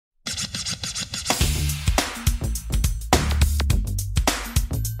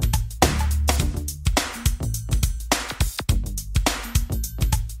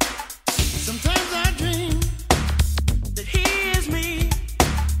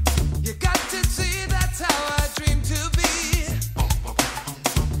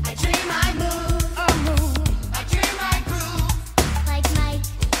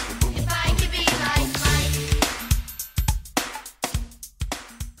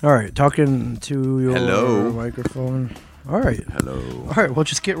All right, talking to your Hello. microphone. All right. Hello. All right, we'll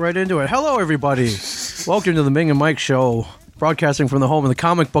just get right into it. Hello, everybody. Welcome to the Ming and Mike Show, broadcasting from the home of the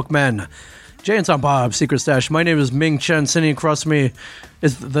comic book men. Jay and Silent Bob, Secret Stash. My name is Ming Chen. Sitting across from me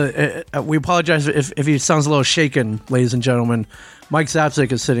is we apologize if he sounds a little shaken, ladies and gentlemen. Mike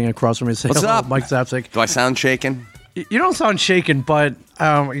Zapcic is sitting across from me. Say What's hello, up? Mike Zapcic? Do I sound shaken? You don't sound shaken, but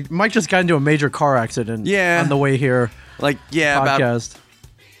Mike just got into a major car accident on the way here. About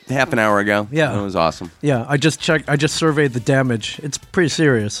half an hour ago. Yeah. It was awesome. Yeah, I just checked. I just surveyed the damage. It's pretty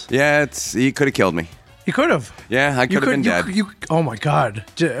serious. Yeah, he could have killed me. You could have. Yeah, I could have been dead. Oh my God!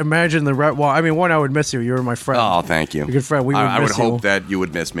 Imagine the well. I mean, one, I would miss you. You were my friend. Oh, thank you. You're a good friend. I would hope that you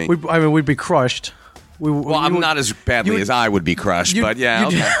would miss me. We'd be crushed. I'm not as badly as I would be crushed, but yeah,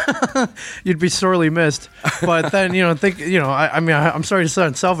 okay. You'd be sorely missed. But then, I'm sorry to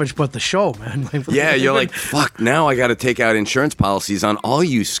sound selfish, but the show, man. Yeah, you're like, fuck, now I got to take out insurance policies on all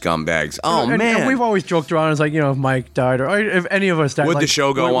you scumbags. Oh, man. And we've always joked around. It's like, if Mike died or if any of us died. Would the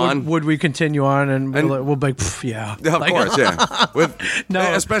show go on? Would we continue on? And we'll be like, yeah. Of course,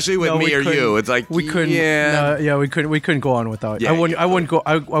 yeah. Especially with me or you. It's like, we couldn't. Yeah. We couldn't go on without you. Yeah, I wouldn't go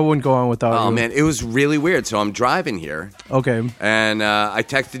on without you. Oh, man, it was really weird. So I'm driving here. Okay. And I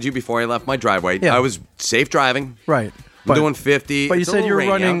texted you before I left my driveway. Yeah. I was safe driving. Right. I'm doing 50. But you said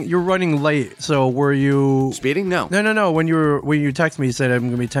you're running late. So were you speeding? No. No. When you texted me, you said I'm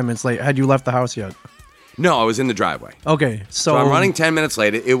going to be 10 minutes late. Had you left the house yet? No, I was in the driveway. Okay. So I'm running 10 minutes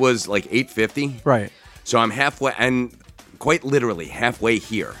late. It was like 8:50. Right. So I'm halfway, and quite literally halfway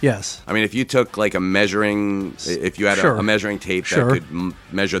here. Yes. I mean, if you took like if you had a measuring tape that could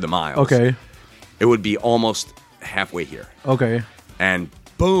measure the miles. Okay. It would be almost halfway here. Okay. And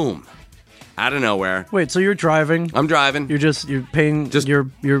boom, out of nowhere. Wait, so you're driving? I'm driving. You're paying.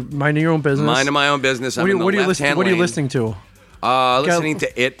 You're minding your own business. Minding my own business. What are you listening to? Listening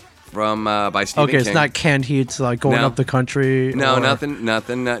to It from by Stephen King. Okay, it's not Canned Heat's like going up the country. No, nothing.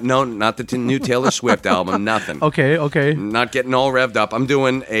 No, not the new Taylor Swift album. Nothing. Okay. Not getting all revved up. I'm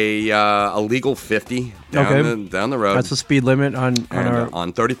doing a legal 50 down the road. That's the speed limit on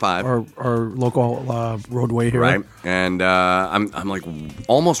 35. Our local roadway here. Right, and I'm like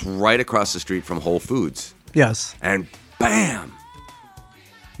almost right across the street from Whole Foods. Yes. And bam!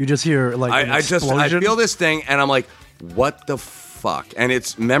 You just hear like an explosion. I feel this thing, and I'm like, what the fuck?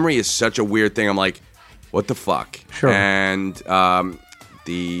 And memory is such a weird thing. I'm like, what the fuck? Sure. And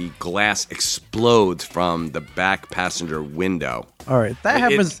the glass explodes from the back passenger window. All right, that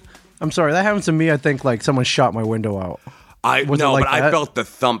happens. I'm sorry, that happens to me. I think like someone shot my window out. I felt the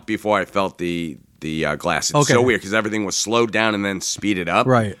thump before I felt the glass. It's so weird because everything was slowed down and then speeded up.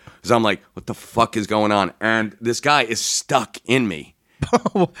 Right. Because I'm like, what the fuck is going on? And this guy is stuck in me.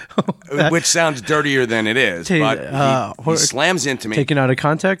 Which sounds dirtier than it is, but he slams into me. Taken out of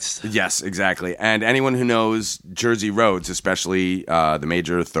context? Yes, exactly. And anyone who knows Jersey roads, especially the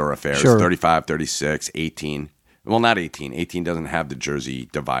major thoroughfares, Sure. 35, 36, 18. Well, not 18. 18 doesn't have the Jersey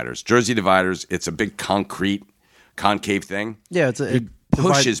dividers. Jersey dividers, it's a big concave thing. Yeah, it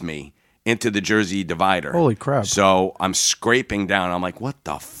pushes me into the Jersey divider. Holy crap. So I'm scraping down. I'm like, what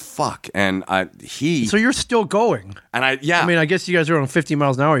the fuck? And So you're still going. And I mean, I guess you guys are on 50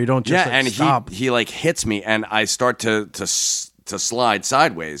 miles an hour. You don't just stop. He like hits me, and I start to slide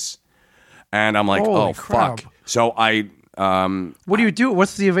sideways. And I'm like, holy oh, crap. fuck. So I... what do you do?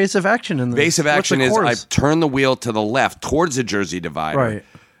 What's the evasive action in this? Evasive action is I turn the wheel to the left towards the Jersey divider. Right.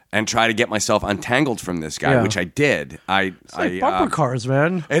 And try to get myself untangled from this guy, which I did. It's like bumper cars,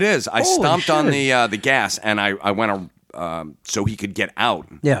 man. It is. I Holy stomped shit. on the gas, and I went so he could get out.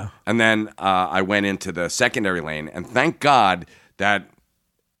 Yeah. And then I went into the secondary lane, and thank God that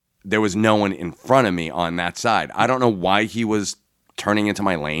there was no one in front of me on that side. I don't know why he was turning into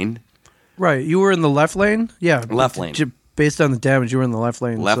my lane. Right. You were in the left lane? Yeah. Left lane. Based on the damage, you were in the left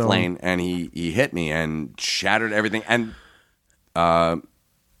lane. Left lane, and he hit me and shattered everything. And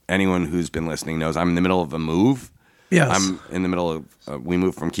anyone who's been listening knows I'm in the middle of a move. Yes. I'm in the middle of, we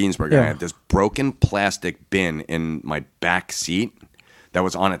moved from Keensburg, Yeah. and I had this broken plastic bin in my back seat that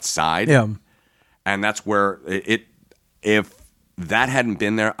was on its side. Yeah. And that's where if that hadn't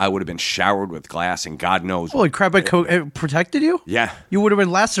been there, I would have been showered with glass, and God knows. Holy crap, it protected you? Yeah. You would have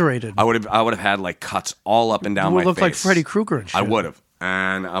been lacerated. I would have had like cuts all up and down my face. You would look like Freddy Krueger and shit. I would have.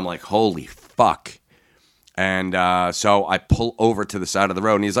 And I'm like, holy fuck. And so I pull over to the side of the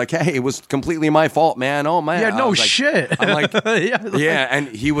road, and he's like, hey, it was completely my fault, man. Oh, man. Yeah, no shit. I'm like, yeah, and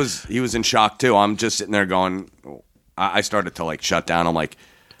he was in shock, too. I'm just sitting there going, I started to, like, shut down. I'm like,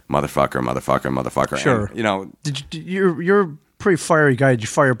 motherfucker. Sure. And, you know. Your pretty fiery guy. Did you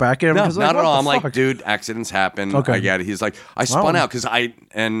fire back at him? No, 'Cause, not at all. I'm what the like, fuck? dude, accidents happen. Okay. I get it. He's like, I spun Wow. out because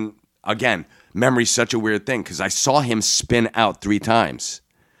and again, memory's such a weird thing because I saw him spin out 3 times.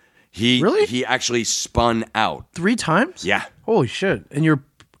 Really? He actually spun out. 3 times? Yeah. Holy shit! And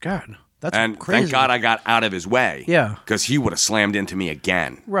God, that's And crazy. thank God I got out of his way. Yeah. Because he would have slammed into me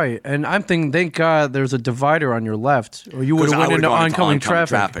again. Right, and I'm thinking, thank God there's a divider on your left, or you would 'Cause have I went would've into gone into oncoming oncoming traffic.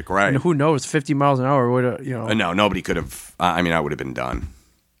 traffic, right. And who knows, 50 miles an hour would have, No, nobody could have. I mean, I would have been done.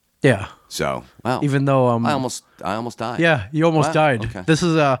 Yeah. So, well, Even though, I almost died. yeah, you almost Wow, died. okay. This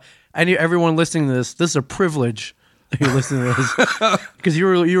is everyone listening to this is a privilege. That you're listening to this because you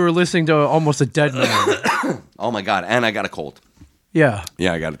were listening to almost a dead man. Oh my God! And I got a cold. Yeah.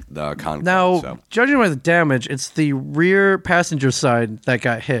 Yeah, I got the con. Now, so. judging by the damage, it's the rear passenger side that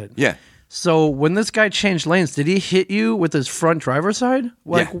got hit. Yeah. So when this guy changed lanes, did he hit you with his front driver's side?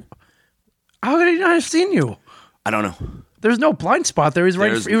 Like, Yeah. how could he not have seen you? I don't know. There's no blind spot there. He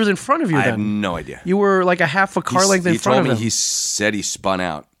was in front of you I then. have no idea. You were like a half a car length in front of him. He said he spun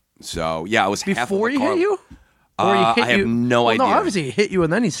out. So yeah, I was half of Before a he car. hit you? Or he hit I have you? no Well, idea. No, obviously he hit you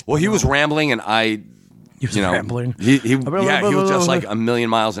and then he spun Well, he was out. rambling, and I. He was You know, rambling. He was just like a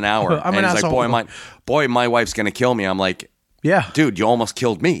million miles an hour. I'm and an he's asshole. like, boy, my wife's gonna kill me. I'm like, Yeah. dude, you almost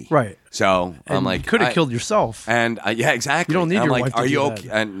killed me. Right. So I'm And like, you could have I- killed yourself. And yeah, exactly. You don't need I'm your like, wife to are do you that. okay?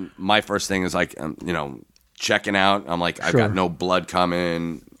 And my first thing is like, checking out. I'm like, I've Sure. got no blood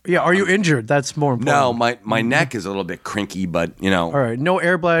coming. Yeah, are you injured? That's more important. No, my neck is a little bit crinky, but All right, no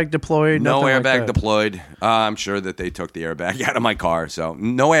airbag deployed. no nothing like airbag that. deployed. I'm sure that they took the airbag out of my car, so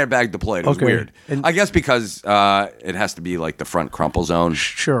no airbag deployed. It was Okay. weird. And- I guess because it has to be like the front crumple zone.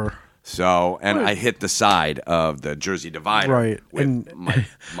 Sure. So, and I hit the side of the Jersey divider. Right. With And- my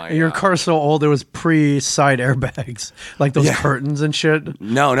And your car's so old, it was pre-side airbags, like those Yeah. curtains and shit.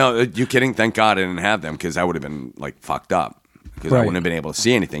 No, you kidding? Thank God I didn't have them because I would have been like fucked up because I Right. wouldn't have been able to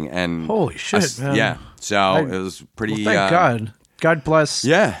see anything. And Holy shit, man. Yeah. So it was pretty. Well, thank God. God bless.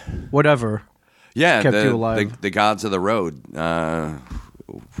 Yeah. Whatever. Yeah. Kept you alive. The gods of the road.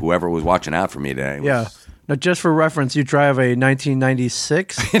 Whoever was watching out for me today. Was Yeah. Now, just for reference, you drive a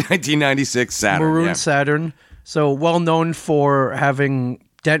 1996 1996 Saturn. maroon yeah. Saturn, so well known for having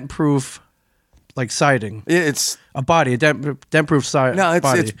dent-proof, like siding, It's a body, a dent-proof side. no,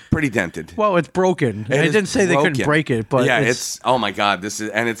 body. it's pretty dented. Well, it's broken. I is didn't say they couldn't broken. break it, but yeah, it's oh my God, this is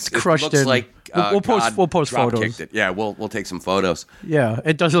and it crushed looks in. like We'll post- God we'll post drop photos. kicked it. Yeah, we'll take some photos. yeah,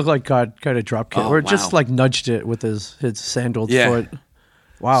 it does look like God kind of drop kicked, Oh, or just wow. like nudged it with his sandaled Yeah. foot.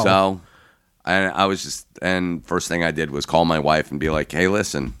 Wow. So, and I was just and first thing I did was call my wife and be like, "Hey,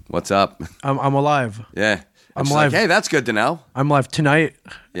 listen, what's up?" I'm alive. Yeah, and I'm she's live. like, "Hey, that's good to know." I'm alive tonight.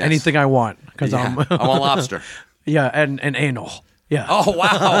 Yes. Anything I want because Yeah, I want lobster. yeah, and anal. Yeah. Oh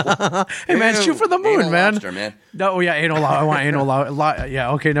wow! Hey man, shoot for the moon, Anal man. lobster, man. No, yeah, anal. I want anal.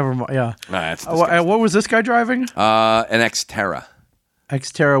 Yeah, okay, never mind. Yeah. That's What was this guy driving? an Xterra.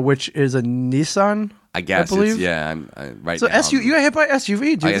 Xterra, which is a Nissan. I guess I believe. it's yeah. Right So now, SUV, you got hit by SUV,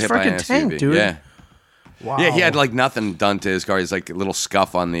 dude. I got It's hit by freaking an tank, SUV. dude. Yeah. Wow. Yeah, he had like nothing done to his car. He's like a little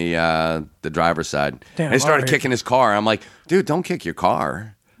scuff on the driver's side. Damn, and he started all right. kicking his car. I'm like, dude, don't kick your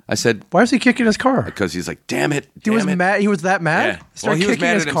car. I said, Why is he kicking his car? because he's like, damn it. He was damn it. mad. He was that mad. Yeah. He Well, started he was kicking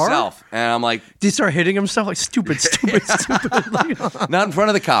mad his at car. himself. And I'm like, Did he start hitting himself like stupid? Like, not in front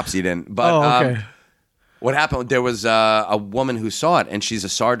of the cops, he didn't. But oh, okay. what happened, there was a woman who saw it, and she's a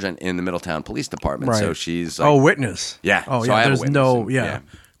sergeant in the Middletown Police Department. Right. So she's like, Oh, witness. Yeah, Oh, so yeah. I had a There's witness, no. and- Yeah. yeah, There's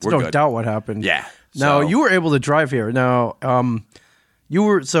we're no good. doubt what happened. yeah. Now So- you were able to drive here. Now, you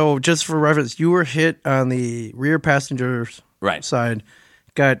were just for reference, you were hit on the rear passenger's Right. side,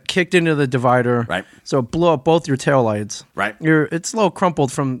 got kicked into the divider. Right. So it blew up both your taillights. Right. It's a little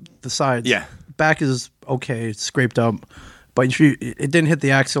crumpled from the sides. Yeah. Back is okay, it's scraped up, but it didn't hit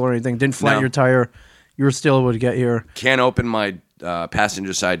the axle or anything. Didn't flatten No. your tire. You were still able to get here. Can't open my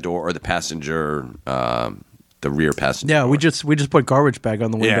passenger side door or the passenger, the rear passenger. Yeah, door. we just put garbage bag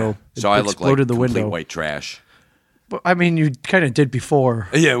on the window. Yeah. So I look like exploded the complete window. white trash. But, I mean, you kind of did before.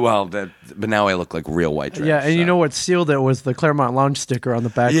 Yeah, well, but now I look like real white trash. Yeah, and you so. know what sealed it was the Claremont Lounge sticker on the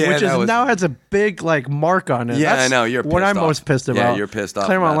back, Yeah, which that was- now has a big like mark on it. Yeah, That's I know, you're what pissed I'm off. most pissed Yeah, about. you're pissed off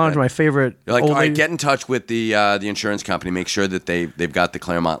Claremont about Lounge, that. my favorite. You're like, old all right, lady- get in touch with the insurance company. Make sure that they've got the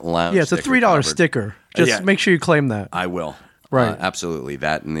Claremont Lounge. Yeah, it's a sticker $3 covered. sticker. Just Yeah. make sure you claim that. I will. Right. Absolutely.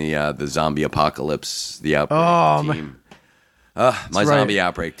 That and the zombie apocalypse, the outbreak Oh, team. My right. zombie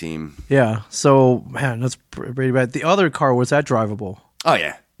outbreak team. Yeah. So man, that's pretty bad. The other car, was that drivable? Oh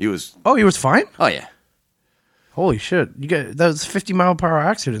yeah, he was. Oh, he was fine. Oh yeah, Holy shit! That was a 50-mile-per-hour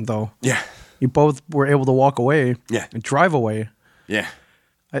accident though. yeah, You both were able to walk away. Yeah. And drive away. yeah.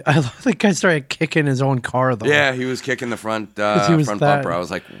 I think guy started kicking his own car though. Yeah, he was kicking the front he was front that- bumper. I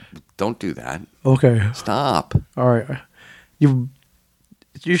was like, don't do that. Okay. Stop. All right. You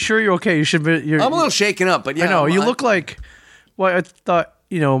sure you're okay? You should be. I'm a little shaken up, but yeah. I know. You look like. Well, I thought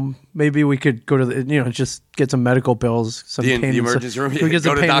maybe we could go to the just get some medical bills, some The pain and emergency room? Can we get Go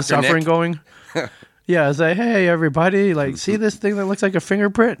some to pain and Dr. suffering Nick? going. Yeah, it's like, hey, everybody, like, see this thing that looks like a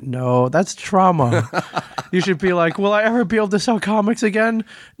fingerprint? No, that's trauma. You should be like, will I ever be able to sell comics again?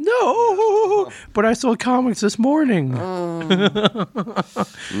 No, but I sold comics this morning.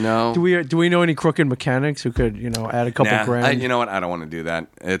 No. Do we know any crooked mechanics who could, add a couple grand? You know what? I don't want to do that.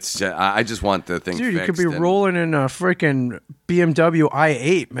 It's I just want the thing Dude, fixed. you could be rolling in a freaking BMW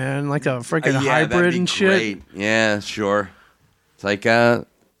i8, man, like a freaking hybrid that'd be and shit. great. Yeah, sure. It's like,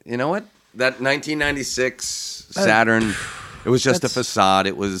 you know what? That 1996 Saturn, it was just a facade.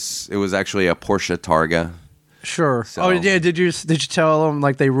 It was actually a Porsche Targa. Sure. So- Oh yeah. Did you tell them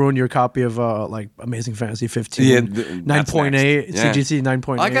like they ruined your copy of like Amazing Fantasy 15? Yeah, 9.8 Yeah. CGC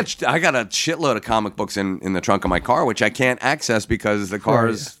 9.8. I got a shitload of comic books in the trunk of my car, which I can't access because the car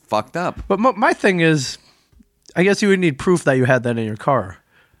is fucked up. But my thing is, I guess you would need proof that you had that in your car.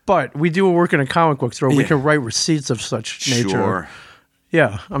 But we do work in a comic book store. We can write receipts of such nature. Sure.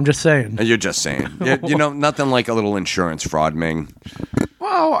 Yeah, I'm just saying. You're just saying. Nothing like a little insurance fraud, Ming.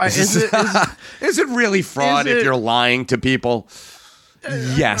 Well, is it really fraud is if it- you're lying to people?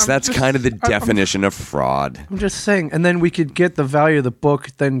 Yes, that's kind of the definition of fraud. I'm just saying, and then we could get the value of the book,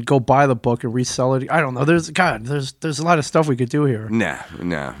 then go buy the book and resell it. I don't know. There's a lot of stuff we could do here. No.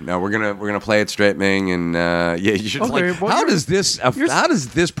 We're gonna play it straight, Ming, and you should. Okay, well, how does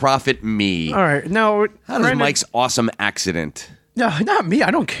this profit me? All right, now How does Mike's awesome accident? No, not me.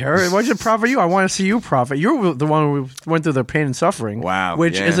 I don't care. Why should it profit you? I want to see you profit. You're the one who went through the pain and suffering. Wow,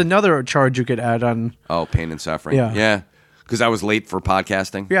 which yeah. is another charge you could add on. Oh, pain and suffering. Yeah. Because I was late for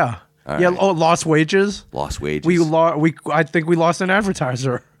podcasting. Yeah, All yeah. right. Oh, lost wages. Lost wages. I think we lost an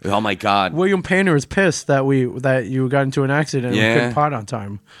advertiser. Oh my God. William Painter is pissed that you got into an accident and Yeah. couldn't pod on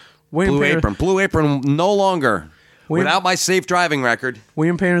time. William Painter, Blue Apron no longer. Without my safe driving record.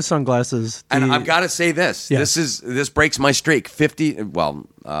 William Painter sunglasses. And I've got to say this. Yeah. This breaks my streak.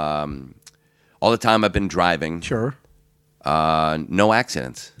 All the time I've been driving. Sure. No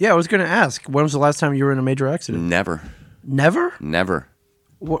accidents. Yeah, I was going to ask. When was the last time you were in a major accident? Never. Never.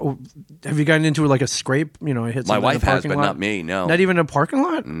 What, have you gotten into like a scrape? It hit My something in wife the has, parking but lot? not me. No. Not even in a parking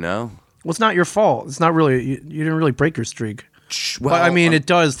lot? No. Well, it's not your fault. It's not really. You didn't really break your streak. Well, But I mean, it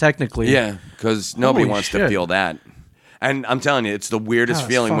does technically. Yeah, because nobody Holy wants to shit. feel that. And I'm telling you, it's the weirdest God,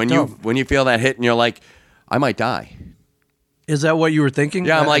 it's feeling when fucked you feel that hit and you're like, I might die. Is that what you were thinking?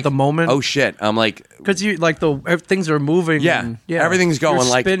 Yeah, I'm like at the moment. Oh shit! I'm like, because you like things are moving. Yeah, and, everything's going You're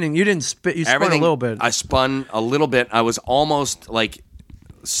like spinning. You didn't spin. You spun a everything. little bit. I spun a little bit. I was almost like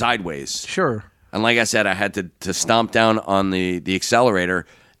sideways. Sure. And like I said, I had to stomp down on the accelerator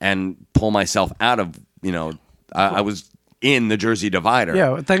and pull myself out of, I was in the Jersey divider.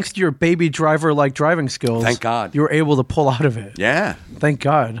 Yeah. Thanks to your baby driver-like driving skills. Thank God. you were able to pull out of it. Yeah. Thank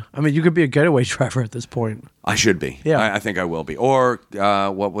God. I mean, you could be a getaway driver at this point. I should be. Yeah. I think I will be. Or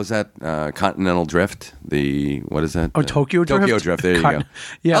what was that? Continental Drift? What is that? Oh, Tokyo Drift. Tokyo Drift. There you go.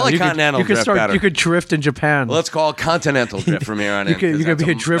 Yeah, I like you could- Continental you could Drift better. You could drift in Japan. Let's call it Continental Drift from here on in. You 'cause could that's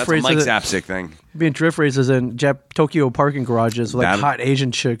be a drift racer That's a Mike that- Zapcic thing. Being drift races in Tokyo parking garages with like That'll- hot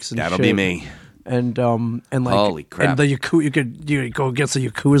Asian chicks and That'll shit. be me. And like Holy crap. And the you could go against the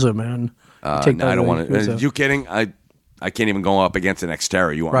Yakuza, man. Take No, down I don't the want to. Yakuza. You kidding? I can't even go up against an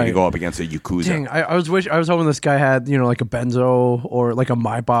Xterra. You want me to Right. go up against a Yakuza? Dang, I was hoping this guy had like a Benzo or like a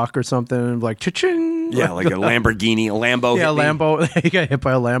Maybach or something like cha-ching. Yeah, like a Lamborghini, a Lambo. Yeah, hit me. Lambo. He got hit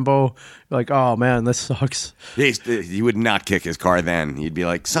by a Lambo. You're like, oh man, this sucks. He would not kick his car then. He'd be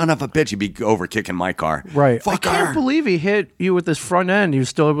like, son of a bitch. He'd be over kicking my car. Right. Fuck I can't her. believe he hit you with his front end. He was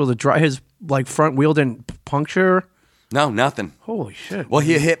still able to drive. His like front wheel didn't puncture. No, nothing. Holy shit. Well,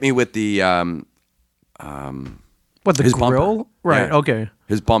 he hit me with the What, the his grill? bumper. Right. Yeah. Okay.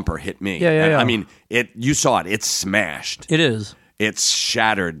 His bumper hit me. Yeah. And, I mean, you saw it. It smashed. It is. It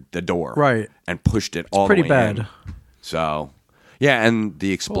shattered the door. Right. And pushed it all pretty the way bad. in. So, yeah, and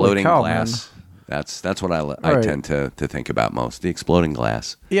the exploding cow, glass. That's what I Right. tend to think about most. The exploding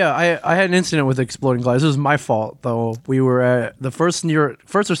glass. Yeah, I had an incident with exploding glass. It was my fault though. We were at the first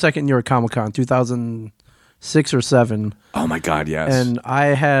or second New York Comic Con, 2006 or 7, Oh my God, yes. and I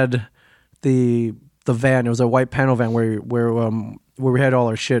had the van. It was a white panel van where we had all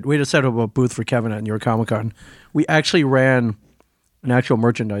our shit. We had to set up a booth for Kevin at New York Comic Con. We actually ran an actual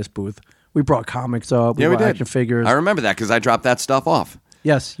merchandise booth. We brought comics up. We yeah, we brought did. action figures. I remember that because I dropped that stuff off.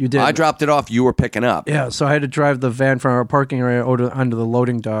 Yes, you did. I dropped it off. You were picking up. Yeah, so I had to drive the van from our parking area onto the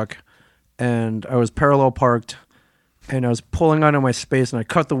loading dock, and I was parallel parked, and I was pulling onto my space, and I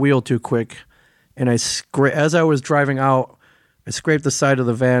cut the wheel too quick, and as I was driving out, I scraped the side of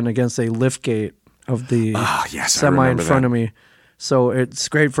the van against a lift gate of the semi in front of me. So it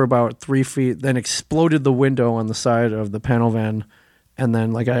scraped for about 3 feet, then exploded the window on the side of the panel van, and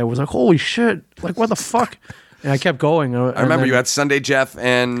then I was like, "Holy shit! Like what the fuck?" And I kept going. I remember you had Sunday Jeff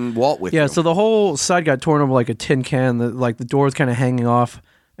and Walt with you. Yeah, so the whole side got torn up like a tin can. The door was kind of hanging off,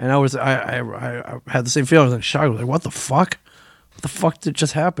 and I had the same feeling. I was in shock. I was like, "What the fuck? What the fuck did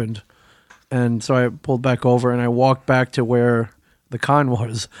just happened?" And so I pulled back over and I walked back to where the con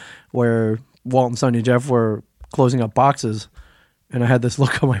was, where Walt and Sunday Jeff were closing up boxes, and I had this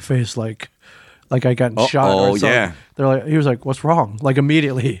look on my face like I got shot. Oh yeah. He was like, "What's wrong?" Like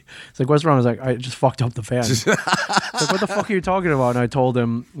immediately, it's like, "What's wrong?" I was like, "I just fucked up the van." It's like, "What the fuck are you talking about?" And I told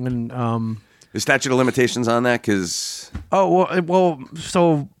him, and the statute of limitations on that, because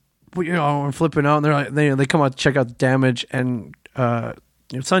so I'm flipping out, and they're like, they come out to check out the damage, and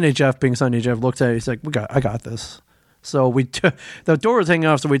Sunday Jeff, being Sunday Jeff, looked at it. He's like, I got this. So the door was hanging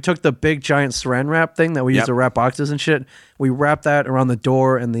off, so we took the big giant saran wrap thing that we used to wrap boxes and shit. We wrapped that around the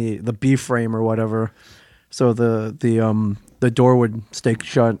door and the B frame or whatever, so the door would stay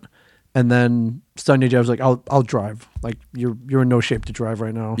shut. And then Sunday Jeff was like, I'll drive. Like you're in no shape to drive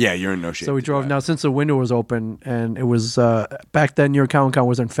right now. Yeah, you're in no shape. So we drove. Now since the window was open, and it was back then your Comic-Con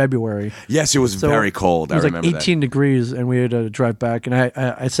was in February. Yes, it was very cold. It was I remember 18 degrees, and we had to drive back. And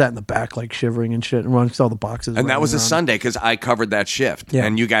I sat in the back like shivering and shit, and running all the boxes. And that was around. a Sunday because I covered that shift, Yeah.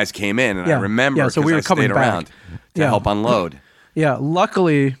 and you guys came in, and I remember so we were coming stayed back. around to help unload. Yeah,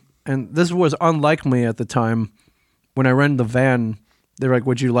 luckily, and this was unlike me at the time. When I rented the van, they're like,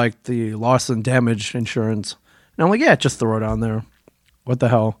 "Would you like the loss and damage insurance?" And I'm like, "Yeah, just throw it on there. What the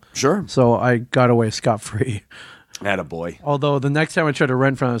hell?" Sure. So I got away scot-free. Attaboy. Although the next time I tried to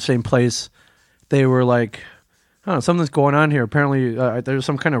rent from the same place, they were like, "Oh, something's going on here. Apparently, there's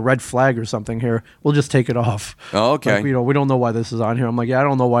some kind of red flag or something here. We'll just take it off." Oh, okay. Like, we don't know why this is on here. I'm like, "Yeah, I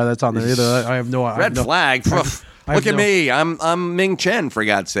don't know why that's on there either. I have no Red flag. Look at me. I'm Ming Chen, for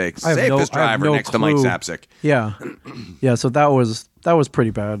God's sake. Safest driver next to Mike Zapcic. Yeah. Yeah, so that was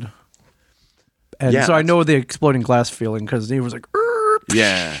pretty bad. And so I know the exploding glass feeling because he was like,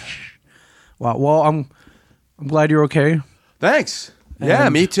 yeah. Wow. Well, I'm glad you're okay. Thanks. Yeah,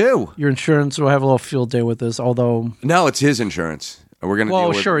 me too. Your insurance will have a little field day with this, although... No, it's his insurance. We're going to deal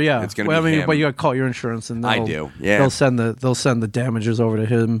with sure, yeah. It's going to be him. But you got to call your insurance, and I do, yeah. They'll send the damages over to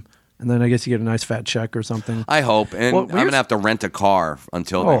him, and then I guess you get a nice fat check or something. I hope. And I'm going to have to rent a car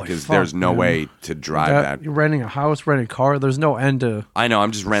until then because there's no way to drive that. You're renting a house, renting a car. There's no end to... I know.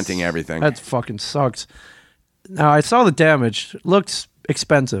 I'm just renting everything. That fucking sucks. Now, I saw the damage. It looks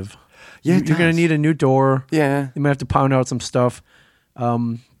expensive. Yeah, You're going to need a new door. Yeah. You might have to pound out some stuff.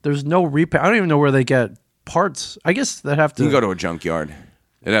 There's no repair. I don't even know where they get parts. I guess they'd have to... You can go to a junkyard.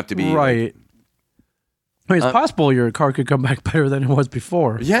 It'd have to be... Right. I mean, it's possible your car could come back better than it was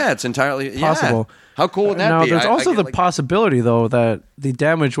before. Yeah, it's entirely possible. Yeah. How cool would that now, be? There's also the possibility, though, that the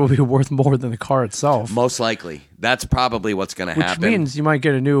damage will be worth more than the car itself. Most likely. That's probably what's going to happen. Which means you might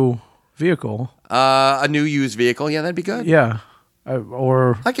get a new vehicle. A new used vehicle. Yeah, that'd be good. Yeah.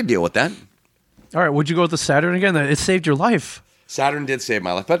 Or... I could deal with that. All right, would you go with the Saturn again? It saved your life. Saturn did save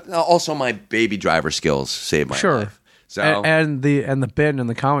my life, but also my baby driver skills saved my life. So and the bin and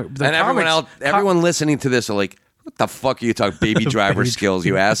the comic. Everyone listening to this are like, "What the fuck are you talking baby driver skills,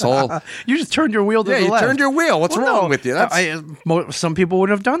 you asshole?" You just turned your wheel to the left. Yeah, you turned your wheel. What's wrong with you? Some people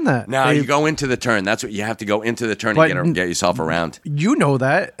wouldn't have done that. No, you go into the turn. That's what you have to go into the turn and get yourself around. You know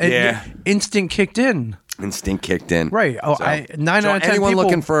that. Yeah. Instinct kicked in. Right. Oh, so, 9 out of 10 anyone people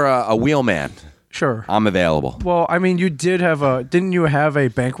looking for a wheelman? Sure. I'm available. Well, I mean, you did have didn't you have a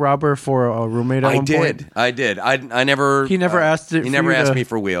bank robber for a roommate at one point? I did. I never... He never asked it. He never asked me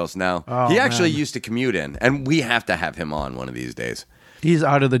for wheels, no. Oh, he actually used to commute in, and we have to have him on one of these days. He's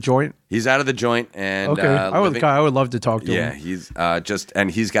out of the joint? He's out of the joint, and... Okay. I would love to talk to him. Yeah, he's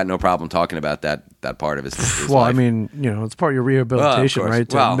and he's got no problem talking about that part of his well, life. I mean, it's part of your rehabilitation, right?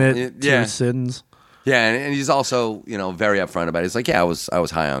 To admit to your sins. Yeah, and he's also, very upfront about it. He's like, yeah, I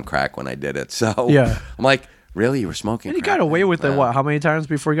was high on crack when I did it. So yeah. I'm like, really? You were smoking And he crack? got away with it, how many times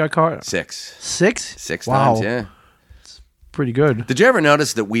before he got caught? 6. 6? 6 wow. times, yeah. It's pretty good. Did you ever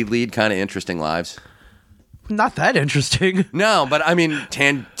notice that we lead kind of interesting lives? Not that interesting. No, but I mean,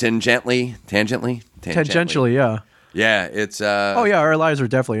 tangentially, yeah. Yeah, it's... oh, yeah, our lives are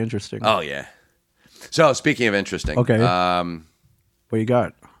definitely interesting. Oh, yeah. So, speaking of interesting... Okay. What you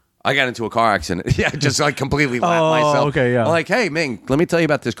got? I got into a car accident. Yeah, just like completely laughed myself. Okay, yeah. I'm like, hey, Ming, let me tell you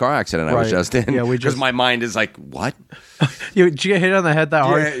about this car accident I was Right. just in. Yeah, because my mind is like, what? Did you get hit on the head that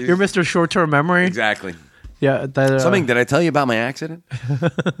hard? Yeah. You're Mr. Short-term memory. Exactly. Yeah. That, Something, did I tell you about my accident?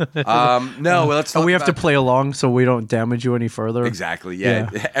 No, let's talk we have about to play along so we don't damage you any further. Exactly, yeah.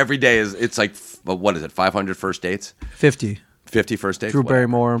 Every day it's like, what is it, 500 first dates? 50. 50 first dates? Drew Whatever.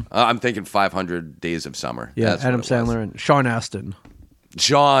 Barrymore. I'm thinking 500 days of summer. Yeah, That's Adam what it was. Sandler and Sean Astin.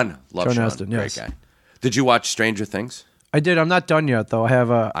 Sean. Love Sean. Astin, Great yes. guy. Did you watch Stranger Things? I did. I'm not done yet, though. I have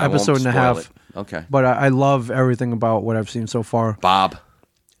a I won't episode and a spoil half. it. Okay. But I love everything about what I've seen so far. Bob.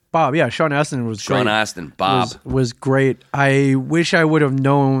 Yeah, Sean Astin was Sean great. Astin. Bob. Was great. I wish I would have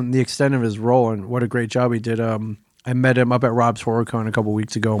known the extent of his role and what a great job he did. I met him up at Rob's HorrorCon a couple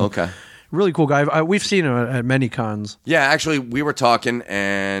weeks ago. Okay. Really cool guy. We've seen him at many cons. Yeah, actually, we were talking,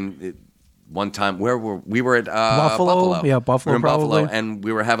 and one time, where were we? Were at Buffalo? Yeah, Buffalo, We were in Buffalo, probably. and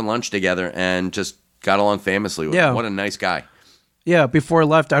we were having lunch together, and just got along famously with Yeah. him. What a nice guy. Yeah, before I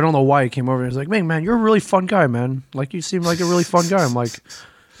left, I don't know why he came over. He was like, man, you're a really fun guy, man. Like, you seem like a really fun guy. I'm like,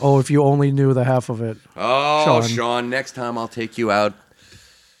 oh, if you only knew the half of it. Oh, Sean, next time I'll take you out.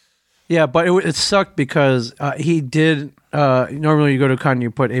 Yeah, but it sucked because he did. Normally, you go to a con, you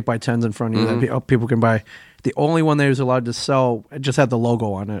put 8x10s in front of you that people can buy. The only one that he was allowed to sell it just had the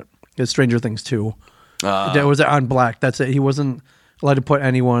logo on it. It's Stranger Things 2. That was on black. That's it. He wasn't allowed to put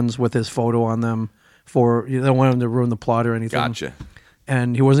anyone's with his photo on them for you don't want him to ruin the plot or anything. Gotcha.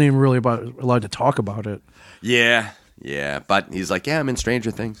 And he wasn't even really allowed to talk about it. Yeah, but he's like, yeah, I'm in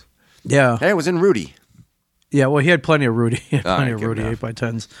Stranger Things. Yeah. Hey, I was in Rudy. Yeah, well, he had plenty of Rudy. He had plenty right, of good Rudy enough.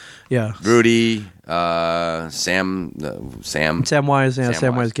 8x10s. Yeah. Rudy, Sam. Samwise, yeah, Samwise.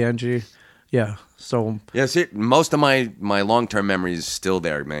 Samwise Gamgee. Yeah. So Yeah, see, most of my long-term memories is still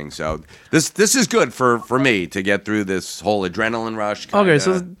there, Ming. So this is good for me to get through this whole adrenaline rush. okay,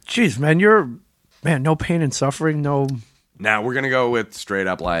 so geez, man, no pain and suffering, no. Now we're gonna go with straight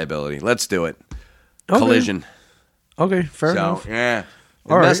up liability. Let's do it. Okay. Collision. Okay, fair So enough. yeah, it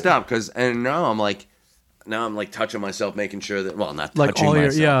All right. messed up because now I'm like touching myself, making sure that not Like touching all your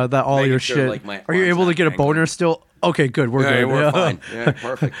myself, that all making your sure, shit. like, my Are you arm's able to not get a dangling. boner still? Okay, good. We're Yeah, good. we're fine. Yeah,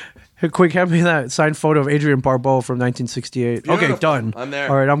 perfect. Hey, quick, hand me that signed photo of Adrian Barbeau from 1968. Okay, Beautiful. done. I'm there.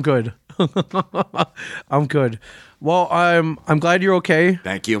 All right, I'm good. I'm good. Well, I'm glad you're okay.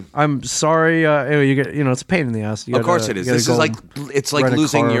 Thank you. I'm sorry. You get it's a pain in the ass. Of course it is. This is like it's like rent a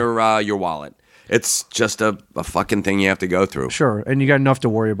losing car. your wallet. It's just a fucking thing you have to go through. Sure, and you got enough to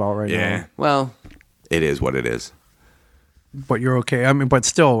worry about right Yeah. now. Well, it is what it is. But you're okay. I mean, but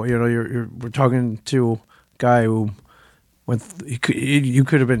still, we're talking to a guy who you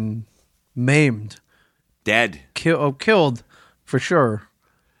could have been maimed, Dead. killed for sure.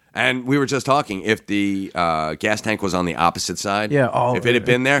 And we were just talking. If the gas tank was on the opposite side, Yeah, if it had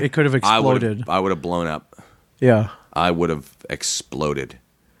been there, it could have exploded. I would have blown up. Yeah, I would have exploded.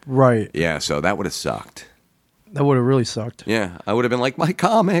 right. Yeah, so that would have sucked. That would have really sucked. Yeah, I would have been like my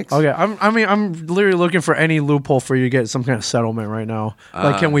comics. Okay, I'm literally looking for any loophole for you to get some kind of settlement right now.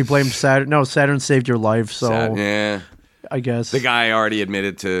 Like, can we blame Saturn? No, Saturn saved your life, so Sad. Yeah, I guess the guy already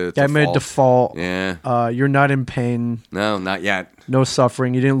admitted to I made fault. default. Yeah, You're not in pain, no, not yet. no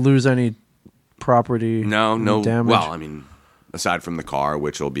suffering. You didn't lose any property. No damage. Well, I mean, aside from the car,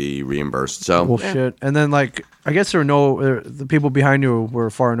 which will be reimbursed. So Bullshit. And then, like, I guess the people behind you were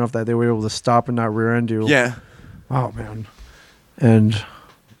far enough that they were able to stop and not rear end you. yeah. Wow, man. And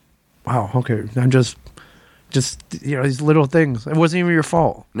wow, okay. I'm just these little things. It wasn't even your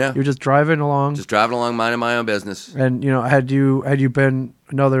fault. No. You're just driving along. Just driving along, minding my own business. And had you been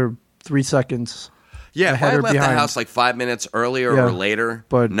another 3 seconds, Yeah, if I ahead had or left the behind. house like 5 minutes earlier Yeah, or later,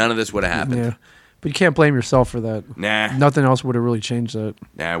 but- none of this would have happened. yeah. But you can't blame yourself for that. Nah, Nothing else would have really changed that.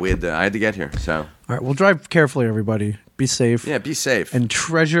 nah. I had to get here. So All right, well, drive carefully, everybody. Be safe. yeah, be safe. And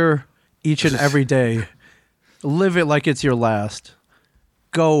treasure each and every day. Live it like it's your last.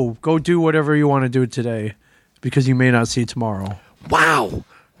 Go do whatever you want to do today, because you may not see tomorrow. Wow,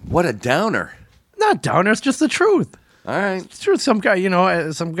 what a downer. Not downer, it's just the truth. All right. It's true. Some guy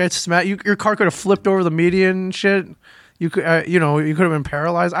smacked you. Your car could have flipped over the median and shit. You could, you could have been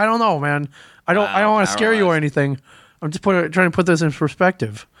paralyzed. I don't know, man. I don't want to scare you or paralyzed. anything. I'm just trying to put this in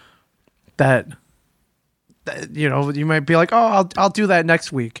perspective. That you might be like, oh, I'll do that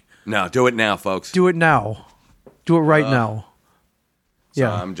next week. No, do it now, folks. Do it now. Do it right now. So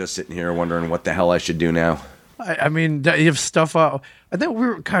Yeah. I'm just sitting here wondering what the hell I should do now. I mean, you have stuff out. I think we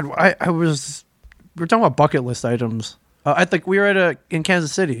were we were talking about bucket list items. I think we were in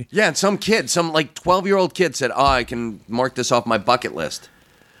Kansas City. Yeah, and some 12-year-old kid said, "Oh, I can mark this off my bucket list."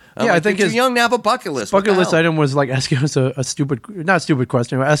 I'm Yeah, I like, think you're his too young to have a bucket list. What bucket the list hell? item was like asking us a stupid, not stupid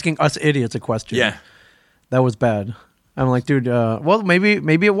question, but asking us idiots a question. Yeah. That was bad. I'm like, dude, well,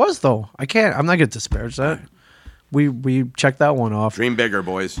 maybe it was, though. I'm not going to disparage that. We checked that one off. Dream bigger,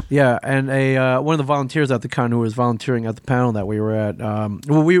 boys. Yeah, and one of the volunteers at the con who was volunteering at the panel that we were at,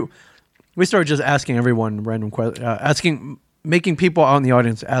 we started just asking everyone random questions, making people out in the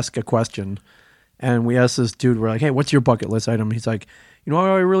audience ask a question. And we asked this dude, we're like, hey, what's your bucket list item? He's like, you know what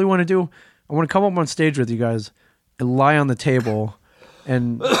I really want to do? I want to come up on stage with you guys and lie on the table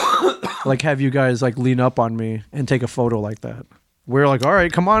and like have you guys like lean up on me and take a photo like that. We're like, all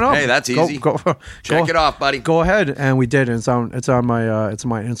right, come on up. Hey, that's easy. Check it off, buddy. Go ahead, and we did. And it's on my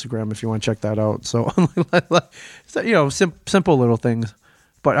Instagram if you want to check that out. So, simple little things.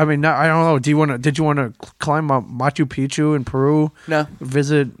 But I mean, I don't know. Did you want to climb up Machu Picchu in Peru? No.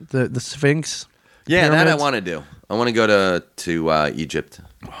 Visit the Sphinx. Yeah, pyramids? that I want to do. I want to go to Egypt.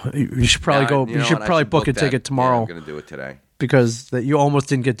 You should probably go. You should probably book a ticket tomorrow. Yeah, I'm going to do it today because you almost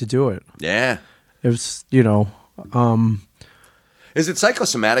didn't get to do it. Yeah. It was, Is it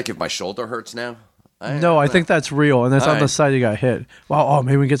psychosomatic if my shoulder hurts now? No, I think that's real, and that's on the side you got hit. Wow,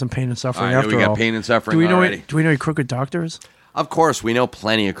 maybe we can get some pain and suffering after all. We got pain and suffering do already. Do we know any crooked doctors? Of course, we know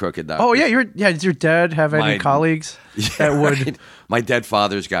plenty of crooked doctors. Oh yeah, does your dad have any colleagues that would? Right. My dead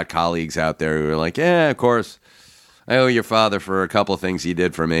father's got colleagues out there who are like, yeah, of course, I owe your father for a couple of things he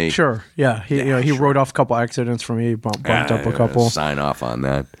did for me. Sure, yeah, he wrote off a couple accidents for me, bumped up a couple. Sign off on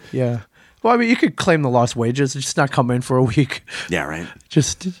that. Yeah. Well, I mean, you could claim the lost wages, just not come in for a week. Yeah, right.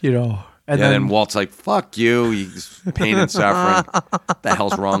 Just And then Walt's like, fuck you pain and suffering. What the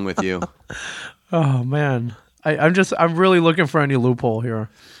hell's wrong with you? Oh man. I'm really looking for any loophole here.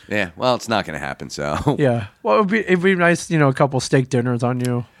 Yeah, well, it's not going to happen. So yeah, well, it'd be nice, a couple steak dinners on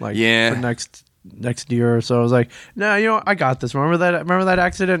you, like for next year or so. I was like, no, I got this. Remember that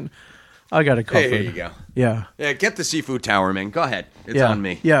accident? I got it covered. Hey, here you go. Yeah, get the seafood tower, man. Go ahead, it's on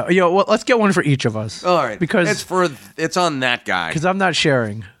me. Yeah, well, let's get one for each of us. All right, because it's on that guy. Because I'm not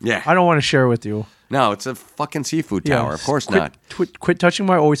sharing. Yeah, I don't want to share with you. No, it's a fucking seafood tower. Of course not. Quit touching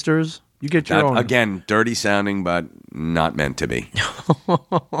my oysters. You get your own. Again, dirty sounding, but not meant to be.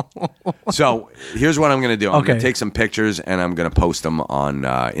 So here's what I'm going to do. I'm going to take some pictures and I'm going to post them on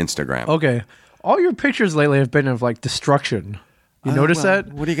Instagram. Okay. All your pictures lately have been of like destruction. You notice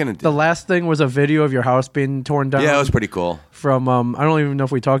that? What are you going to do? The last thing was a video of your house being torn down. Yeah, it was pretty cool. From I don't even know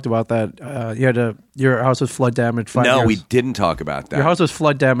if we talked about that. Your house was flood damaged 5 years. No, we didn't talk about that. Your house was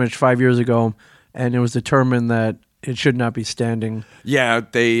flood damaged 5 years ago, and it was determined that it should not be standing. Yeah,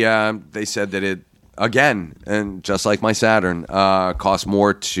 they said that it, again, and just like my Saturn, costs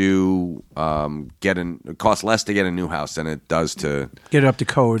more to costs less to get a new house than it does to get it up to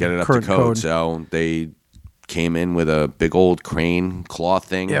code. So they came in with a big old crane claw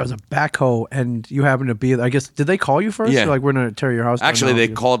thing. Yeah, it was a backhoe, and you happened to be. I guess did they call you first? Yeah, like we're gonna tear your house down. Actually, they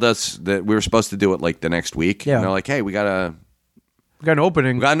called us that we were supposed to do it like the next week. Yeah, and they're like, hey, we got an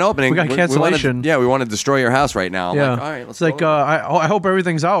opening. We got cancellation. We want to destroy your house right now. I'm like, all right, let's go. It's like, I hope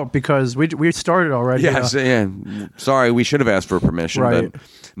everything's out because we started already. Yeah, sorry, we should have asked for permission. Right. But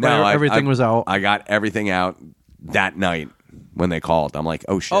no, everything was out. I got everything out that night when they called. I'm like,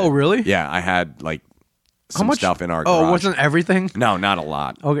 oh, shit. Oh, really? Yeah, I had like some stuff in our garage. Oh, it wasn't everything? No, not a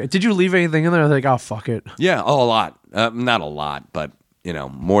lot. Okay. Did you leave anything in there? Like, oh, fuck it. Yeah, a lot. Not a lot, but,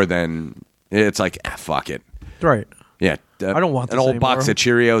 more than, it's like, fuck it. Right. Yeah. I don't want this an old anymore. box of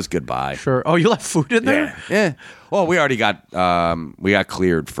Cheerios. Goodbye. Sure. Oh, you left food in there? Yeah. Well, we already got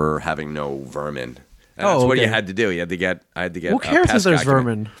cleared for having no vermin. And that's what you had to do. I had to get. Who cares if there's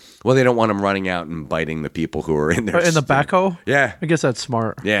vermin? Well, they don't want them running out and biting the people who are in there. In the backhoe? Yeah. I guess that's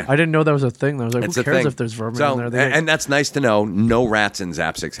smart. Yeah. I didn't know that was a thing. I was like, It's who a cares thing. if there's vermin in there? And that's nice to know. No rats in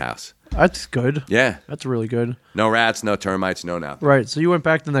Zapcic's house. That's good. Yeah. That's really good. No rats, no termites, no nothing. Right. So you went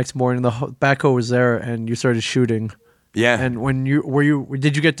back the next morning. The backhoe was there, and you started shooting. Yeah. And when were you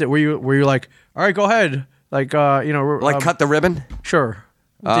like, all right, go ahead, like cut the ribbon? Sure.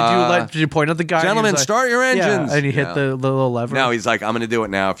 Did you point at the guy? Gentlemen, start your engines. Yeah, and he hit the little lever. No, he's like, I'm going to do it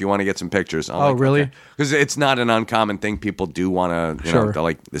now if you want to get some pictures. I'm really? Because it's not an uncommon thing. People do want to, they're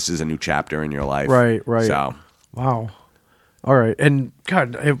like, this is a new chapter in your life. Right. So. Wow. All right. And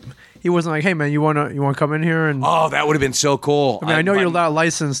God, he wasn't like, hey, man, you want to come in here? And oh, that would have been so cool. I mean, I know you're not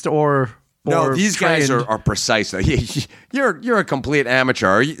licensed or no, these trained. guys are precise. You're a complete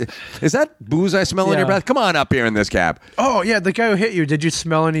amateur. Is that booze I smell in your breath? Come on up here in this cab. Oh, yeah, the guy who hit you, did you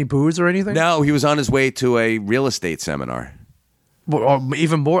smell any booze or anything? No, he was on his way to a real estate seminar. Well,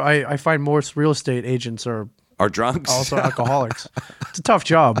 even more, I find most real estate agents are drunks. Also alcoholics. It's a tough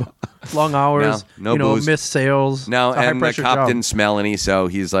job. long hours. No booze. Missed sales. No, It's a and the high-pressure cop job. didn't smell any, so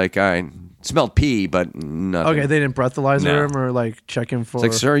he's like, I smelled pee, but nothing. Okay, they didn't breathalyzer No. him or like check him for. It's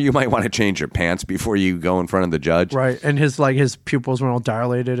like, sir, you might want to change your pants before you go in front of the judge. Right, and his pupils were all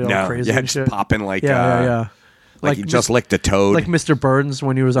dilated and all crazy yeah, and just shit. popping like Yeah. like he just licked a toad. Like Mr. Burns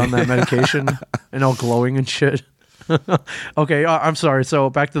when he was on that medication and all glowing and shit. Okay, I'm sorry. So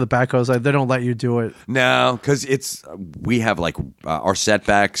back to the backhoes. They don't let you do it. No, because we have like our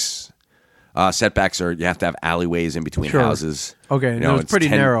setbacks. Setbacks are you have to have alleyways in between Sure. houses. Okay, and it was pretty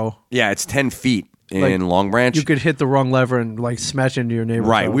narrow. Yeah, it's 10 feet in Long Branch. You could hit the wrong lever and like smash into your neighbor's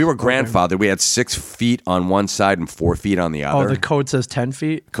Right, house. we were Okay. grandfathered. We had 6 feet on one side and 4 feet on the Oh, other. the code says 10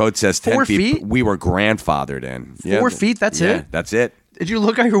 feet. Code says 10 4 feet. feet? But we were grandfathered in. 4 feet? That's it? That's it. Did you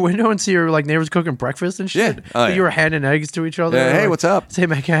look out your window and see your neighbors cooking breakfast and shit? Yeah. Oh, Like, yeah. You were handing eggs to each other. Yeah, hey, Like, what's up? Say,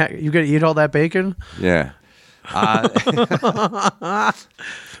 man, you gonna eat all that bacon? Yeah.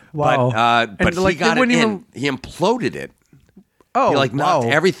 Wow. But And, he got they it in. wouldn't even- He imploded it. Oh, He knocked wow.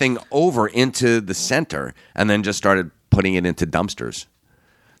 everything over into the center and then just started putting it into dumpsters.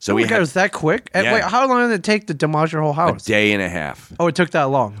 So Oh we my God, it had was that quick? And Yeah. wait, how long did it take to demolish your whole a house? day and a half. Oh, it took that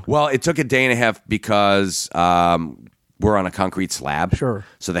long. Well, it took a day and a half because we're on a concrete slab. Sure.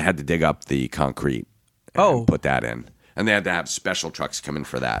 So they had to dig up the concrete and Oh. put that in. And they had to have special trucks come in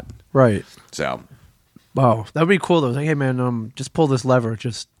for that. Right. So Wow. That would be cool, though. It's like, hey, man, just pull this lever.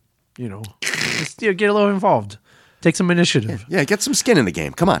 Just get a little involved. Take some initiative. yeah, get some skin in the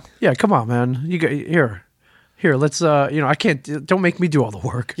game. Come on. Yeah, come on, man. You got here. Let's. I can't. Don't make me do all the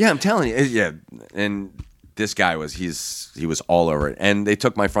work. Yeah, I'm telling you. Yeah, and this guy he was all over it. And they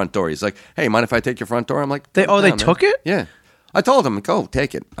took my front door. He's like, "Hey, mind if I take your front door?" I'm like, They "Put it down, took man." it? Yeah. I told him, "Go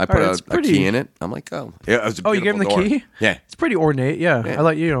take it." I put right, it's a pretty- key in it. I'm like, "Go." Yeah, it was a Oh, you gave him the beautiful door. key? Yeah. It's pretty ornate. Yeah. Yeah. I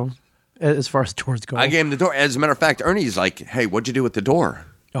like as far as doors go. I gave him the door. As a matter of fact, Ernie's like, "Hey, what'd you do with the door?"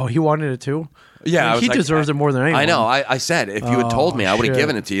 Oh, he wanted it too. Yeah, I mean, I was he like, deserves it more than anyone. I know. I said if you had told me, I would have shit.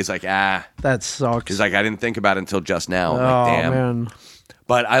 given it to you. He's like, That sucks. He's like, I didn't think about it until just now. I'm oh like, damn. man.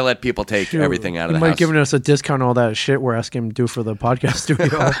 But I let people take Shoot. everything out of He the might house. giving us a discount on all that shit we're asking him to do for the podcast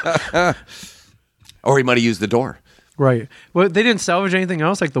studio. Or he might have used the door. Right. Well, they didn't salvage anything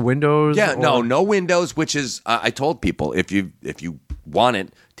else, like the windows. Yeah, or- no windows. Which is, I told people if you want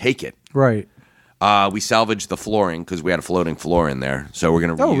it, take it. Right. We salvaged the flooring because we had a floating floor in there, so we're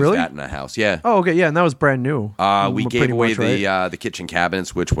gonna reuse really? that in the house. Yeah. Oh, okay. Yeah, and that was brand new. We gave pretty away much, right? the kitchen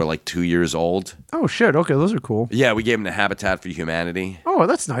cabinets, which were like 2 years old. Oh shit. Okay, those are cool. Yeah, we gave them to Habitat for Humanity. Oh,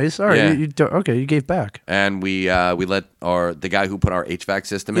 that's nice. All right. Yeah. Okay, you gave back. And we let the guy who put our HVAC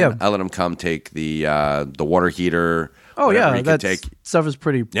system in. Yeah. I let him come take the water heater. Oh whatever yeah, he could that take. stuff is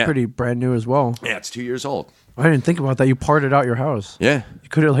pretty brand new as well. Yeah, it's 2 years old. I didn't think about that. You parted out your house. Yeah, You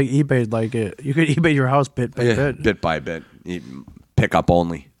could have eBayed it. You could eBay your house bit by bit. bit by bit. Pick up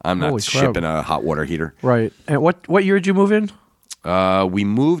only. I'm not Holy crap. shipping a hot water heater. Right. And what year did you move in? We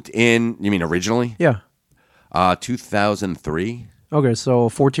moved in. You mean originally? Yeah. 2003. Okay, so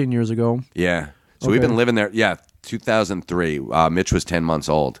 14 years ago. Yeah. So we've Okay. been living there. Yeah, 2003. Mitch was 10 months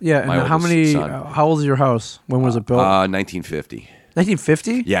old. Yeah, and my how oldest many? son. How old is your house? When was it built? 1950.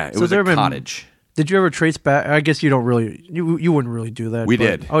 1950. Yeah, it So was there a have been- cottage. Did you ever trace back? I guess you don't really. You wouldn't really do that. We but-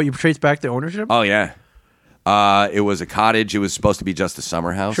 did. Oh, you traced back the ownership? Oh yeah. It was a cottage. It was supposed to be just a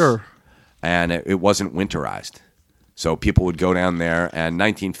summer house. Sure. And it wasn't winterized. So people would go down there, and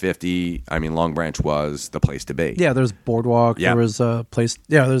 1950, I mean, Long Branch was the place to be. Yeah, there's boardwalk. Yeah. There was a place.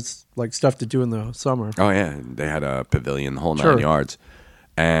 Yeah, there's stuff to do in the summer. Oh, yeah. They had a pavilion, the whole 9 Sure. yards.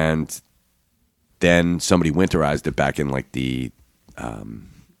 And then somebody winterized it back in the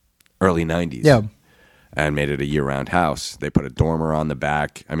early 90s. Yeah. And made it a year-round house. They put a dormer on the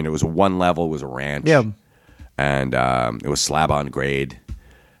back. I mean, it was a one level. It was a ranch. Yeah. And it was slab on grade.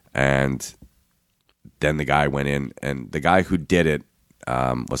 And then the guy went in, and the guy who did it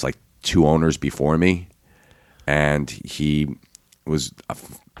was like 2 owners before me, and he was.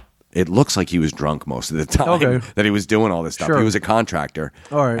 It looks like he was drunk most of the time Okay. that he was doing all this stuff. Sure. He was a contractor.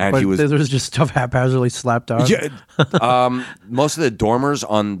 All right, and but he was. there's just stuff haphazardly slapped on. Yeah, most of the dormers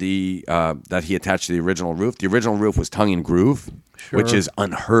on the that he attached to the original roof. The original roof was tongue and groove, which Sure. is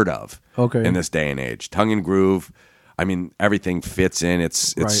unheard of Okay. in this day and age. Tongue and groove. I mean, everything fits in.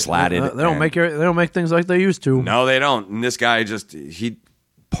 It's Right. slatted. They don't and- they don't make things like they used to. No, they don't. And this guy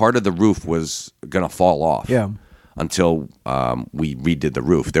part of the roof was gonna fall off. Yeah. Until we redid the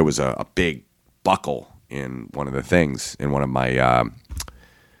roof, there was a big buckle in one of the things in one of my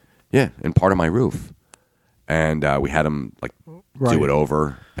in part of my roof, and we had him Right. do it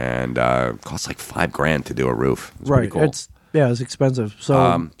over, and it cost like $5,000 to do a roof. It was Right. pretty cool. It's expensive.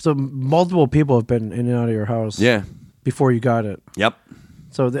 So multiple people have been in and out of your house. Yeah. Before you got it. Yep.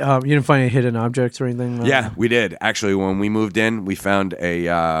 So you didn't find any hidden objects or anything? Yeah, we did. Actually, when we moved in, we found a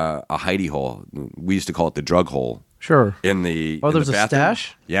hidey hole. We used to call it the drug hole. Sure. In the there's the a bathroom.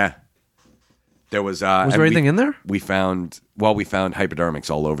 stash? Yeah. There was. Was there anything in there? We found hypodermics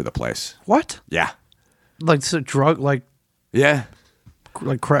all over the place. What? Yeah. Like drug, Yeah.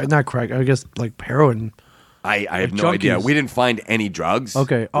 like crack, not crack. I guess like heroin. I have no junkies. idea. We didn't find any drugs.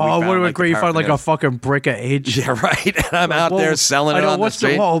 Okay. But we Oh, found, what like, great! You found like a paraphernalia. fucking brick of age. Yeah, right. And I'm out there selling it on the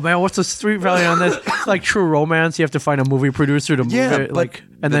street. What's the street value on this? It's like True Romance. You have to find a movie producer to move it.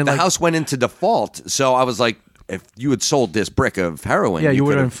 The house went into default. So I was like, if you had sold this brick of heroin, you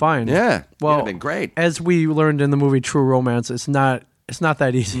would have been could've- fine. Yeah, Well, it'd have been great. As we learned in the movie True Romance, it's not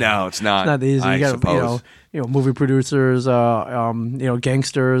that easy. No, it's not. It's not easy. I You got suppose. movie producers,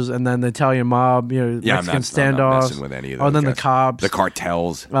 gangsters, and then the Italian mob, Mexican I'm not standoffs. messing with any of those and then the guys. cops, The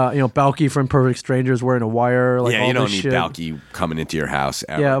cartels. Balky from Perfect Strangers wearing a wire. Like, Yeah, all you don't this need shit. Balky coming into your house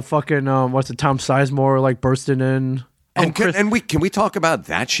ever. Yeah, fucking Tom Sizemore like bursting in. And Chris, can we talk about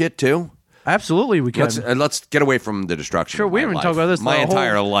that shit too? absolutely, we can. Let's get away from the destruction. Sure, of we my haven't life. talked about this. My The whole-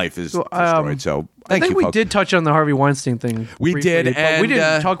 entire life is destroyed. So I thank think you, we folks. did touch on the Harvey Weinstein thing. We briefly, did, but we and,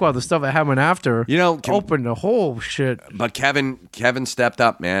 didn't talk about the stuff that happened after. Opened the whole shit. But Kevin stepped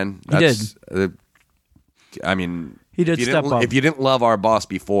up, man. He did. I mean, He did if you step didn't- up. If you didn't love our boss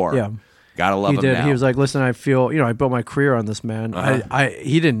before, Yeah. gotta love He him did. now. He was like, "Listen, I feel, I built my career on this man.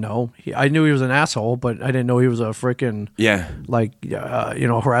 He didn't know. I knew he was an asshole, but I didn't know he was a freaking yeah.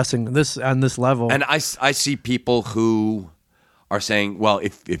 harassing this on this level." And I see people who are saying, well,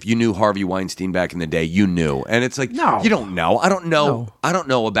 if you knew Harvey Weinstein back in the day, you knew. And it's like, No. you don't know. I don't know. No. I don't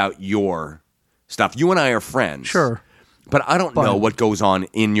know about your stuff. You and I are friends. Sure. But I don't know what goes on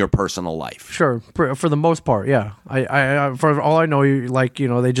in your personal life. Sure, for the most part, yeah. I for all I know,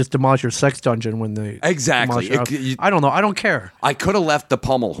 they just demolish your sex dungeon when they Exactly. demolish your house. I don't know. I don't care. I could have left the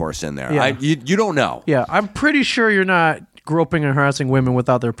pommel horse in there. Yeah. You don't know. Yeah, I'm pretty sure you're not groping and harassing women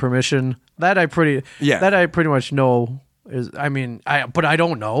without their permission. That I pretty much know is. I mean, but I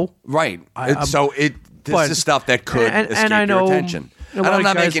don't know. Right. This but- is stuff that could escape and I know, your attention. And like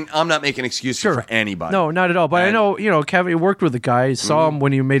I'm not making excuses for anybody. No, not at all. But I know, Kevin worked with the guy, saw him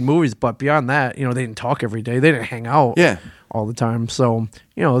when he made movies, but beyond that, they didn't talk every day. They didn't hang out all the time. So,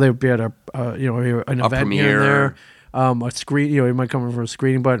 they would be at an event premiere. here and there, a screen, he might come in for a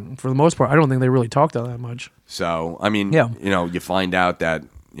screening, but for the most part, I don't think they really talked that much. So, I mean, Yeah. you find out that,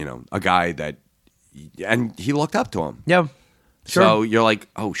 a guy that, and he looked up to him. Yeah. Sure. So you're like,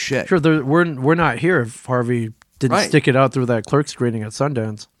 oh shit. Sure, we're not here if Harvey didn't Right. stick it out through that clerk screening at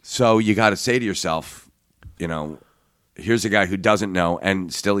Sundance. So you got to say to yourself, here's a guy who doesn't know,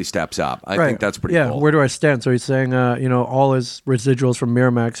 and still he steps up. I think that's pretty cool. Where do I stand? So he's saying, all his residuals from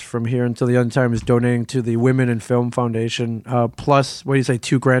Miramax from here until the end of time is donating to the Women in Film Foundation. Plus, what do you say,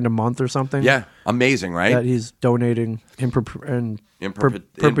 $2,000 a month or something? Yeah, amazing, right? That he's donating in perpetuity. In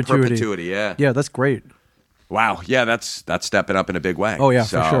perpetuity, yeah. Yeah, that's great. Wow, yeah, that's stepping up in a big way. Oh yeah,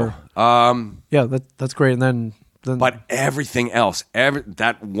 for sure. Yeah, that's great. And then but everything else,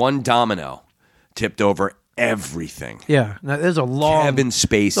 that one domino tipped over everything. Yeah, now, there's a long Kevin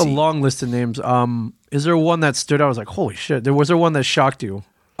Spacey. It's a long list of names. Is there one that stood out? I was like, holy shit! Was there one that shocked you?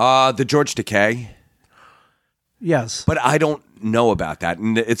 The George Takei. Yes, but I don't know about that,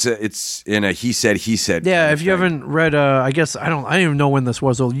 and it's in a he said. Yeah, if you haven't read, I guess I don't even know when this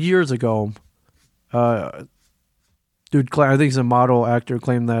was. Years ago, dude, I think he's a model actor,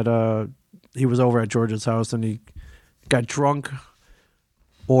 claimed that he was over at George's house and he got drunk,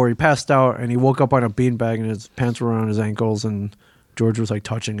 or he passed out and he woke up on a beanbag and his pants were around his ankles and George was like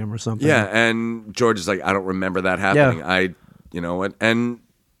touching him or something. Yeah, and George is like, I don't remember that happening. Yeah. And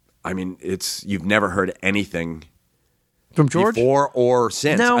I mean, you've never heard anything from George before or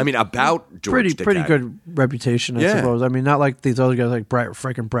since. No, I mean, about George. Pretty good reputation, I suppose. I mean, not like these other guys like Brett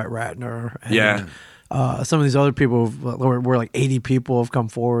Ratner. And, some of these other people were like 80 people have come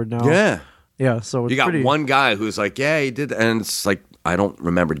forward now. Yeah. So it's you got one guy who's like, yeah, he did, and it's like, I don't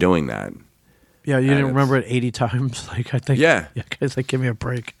remember doing that. Yeah, you didn't remember it 80 times. Like I think. Yeah. Guys, like give me a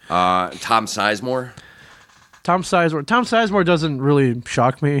break. Tom Sizemore. Tom Sizemore doesn't really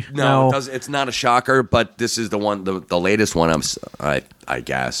shock me. No, it does. It's not a shocker, but this is the one, the latest one. I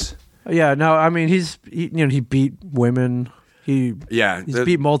guess. Yeah. No, I mean he beat women. He's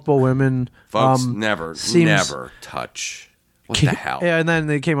beat multiple women. Folks, never touch. What the hell? Yeah, and then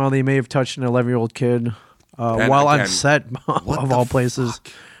they came out. They may have touched an 11-year-old kid while on set of all places.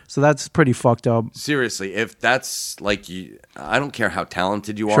 Fuck? So that's pretty fucked up. Seriously, if that's like you, I don't care how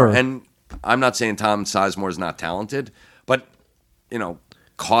talented you are, Sure. and I'm not saying Tom Sizemore is not talented, but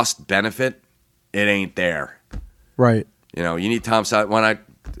cost benefit, it ain't there. Right. You know, you need Tom Size. When I,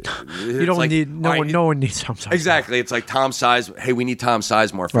 You don't need no one needs Tom Sizemore. Exactly. It's like Tom Size. Hey, we need Tom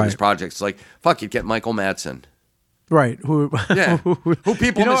Sizemore for this project. It's like, fuck, you'd get Michael Madsen. Right. Who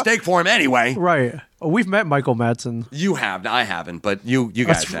people mistake for him anyway. Right. We've met Michael Madsen. You have. I haven't, but you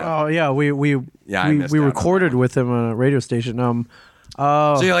guys have. Oh yeah, we recorded with him on a radio station.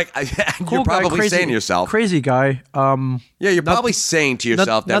 So you're like, cool you're probably guy, saying to yourself, crazy guy. you're probably saying to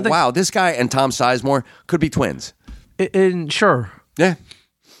yourself that wow, this guy and Tom Sizemore could be twins. Sure. Yeah.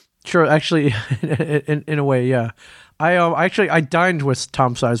 Sure. Actually, in a way, yeah. I dined with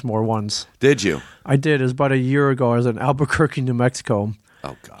Tom Sizemore once. Did you? I did. It was about a year ago. I was in Albuquerque, New Mexico.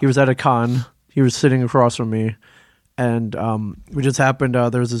 Oh God. He was at a con. He was sitting across from me, and we just happened.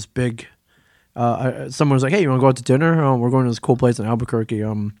 There was this big. Someone was like, "Hey, you want to go out to dinner? We're going to this cool place in Albuquerque.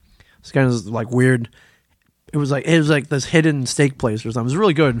 It's kind of like weird. It was like this hidden steak place or something. It was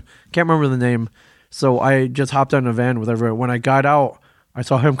really good. Can't remember the name. So I just hopped on a van with everyone. When I got out, I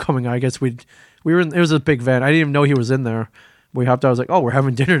saw him coming. I guess we were in. It was a big van. I didn't even know he was in there. We hopped out. I was like, "Oh, we're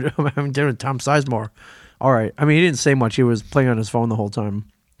having dinner. I'm having dinner with Tom Sizemore." All right. I mean, he didn't say much. He was playing on his phone the whole time.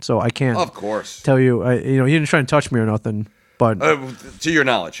 So I can't. Of course. Tell you. He didn't try and touch me or nothing. But to your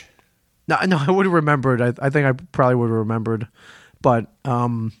knowledge. No, I would have remembered. I think I probably would have remembered, but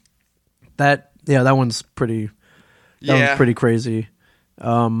that one's pretty. That one's pretty crazy.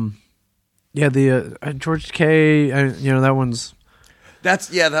 The George K. That one's. That's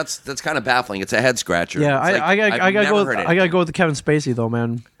kind of baffling. It's a head scratcher. Yeah, I gotta go with the Kevin Spacey though,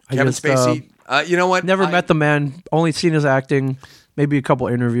 man. Kevin Spacey. You know what? Never met the man. Only seen his acting. Maybe a couple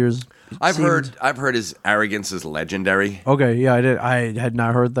interviews. I've heard his arrogance is legendary. Okay, yeah, I did. I had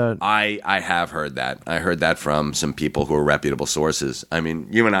not heard that. I have heard that. I heard that from some people who are reputable sources. I mean,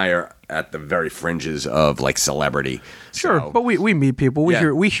 you and I are at the very fringes of like celebrity. Sure, so. But we meet people.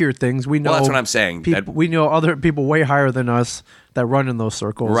 We hear things. We know. Well, that's what I'm saying. We know other people way higher than us that run in those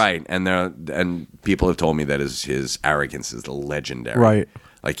circles. Right, and people have told me that his arrogance is legendary. Right,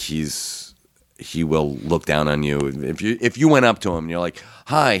 like he will look down on you if you went up to him and you're like,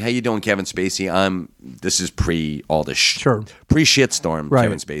 "Hi, how you doing, Kevin Spacey? This is pre all this pre shitstorm, right.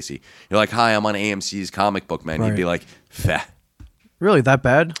 Kevin Spacey." You're like, "Hi, I'm on AMC's Comic Book Man." Right. You'd be like, "Feh." Really, that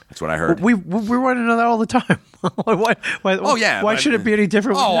bad? That's what I heard. We run into that all the time. why? Oh yeah. Why should it be any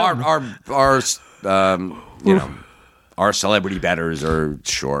different? Our celebrity betters are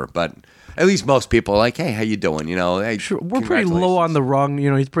sure, but. At least most people are like, "Hey, how you doing?" Hey, sure. We're pretty low on the rung.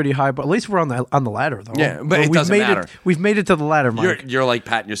 He's pretty high, but at least we're on the ladder, though. Yeah, but it doesn't matter. We've made it to the ladder, Mike. You're like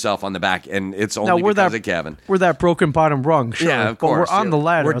patting yourself on the back, and it's only because of Kevin. We're that broken bottom rung, sure. Yeah, of course. But we're on the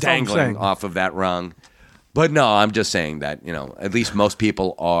ladder. We're dangling off of that rung. But no, I'm just saying that at least most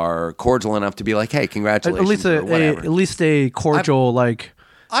people are cordial enough to be like, "Hey, congratulations." At least a cordial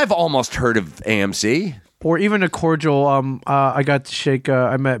I've almost heard of AMC. Or even a cordial. I got to shake.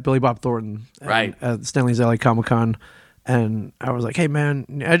 I met Billy Bob Thornton at Stanley's LA Comic Con, and I was like, "Hey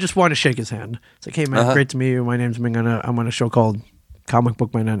man," I just wanted to shake his hand. It's like, "Hey man, great to meet you. My name's Ming. I'm on a show called Comic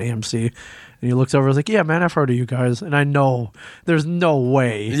Book Man on AMC." And he looks over. I was like, "Yeah man, I've heard of you guys." And I know there's no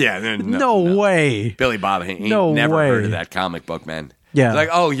way. Yeah, no way. Billy Bob ain't never heard of that Comic Book Man. Yeah,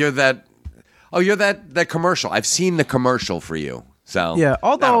 it's like, you're that commercial. I've seen the commercial for you. So yeah,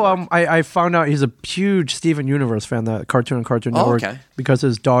 although I found out he's a huge Steven Universe fan, that Cartoon Network, because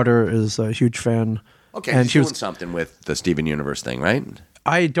his daughter is a huge fan. Okay, and she was doing something with the Steven Universe thing, right?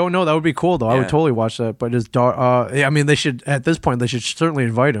 I don't know. That would be cool though. Yeah. I would totally watch that. But his daughter, I mean, they should certainly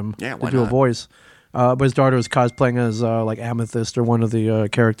invite him to do a voice. But his daughter was cosplaying as like Amethyst or one of the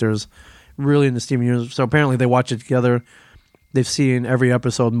characters, really in the Steven Universe. So apparently they watch it together. They've seen every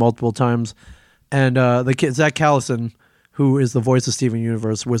episode multiple times, and the kid Zach Callison, who is the voice of Steven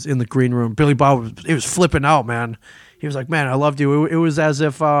Universe, was in the green room. Billy Bob, he was flipping out, man. He was like, "Man, I loved you." It was as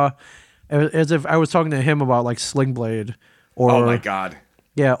if I was talking to him about like Sling Blade, or oh my god,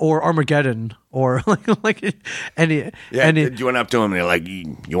 yeah, or Armageddon, or like any. You went up to him and you're like,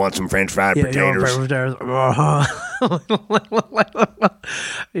 "You want some French fried potatoes?"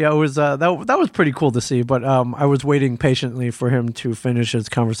 Yeah, it was that was pretty cool to see. But I was waiting patiently for him to finish his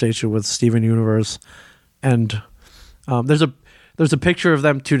conversation with Steven Universe, and. There's a picture of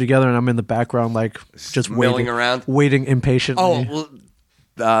them two together, and I'm in the background, like just milling around, waiting impatiently. Oh,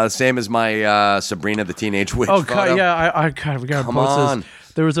 well, same as my Sabrina the Teenage Witch. Oh, God, yeah, I kind of got to post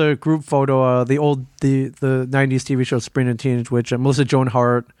this. There was a group photo, the '90s TV show Sabrina the Teenage Witch, and Melissa Joan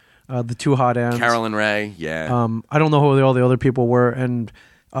Hart, the two hot ants, Carolyn Ray. Yeah, I don't know who all the other people were, and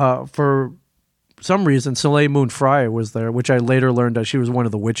for some reason, Soleil Moon Frye was there, which I later learned that she was one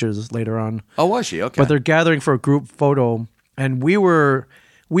of the witches later on. Oh, was she? Okay. But they're gathering for a group photo, and we were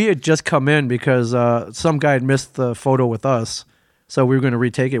we had just come in because some guy had missed the photo with us, so we were going to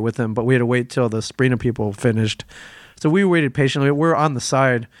retake it with him, but we had to wait till the Sabrina people finished. So we waited patiently. We were on the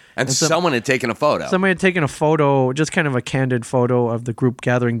side. And someone had taken a photo. Somebody had taken a photo, just kind of a candid photo of the group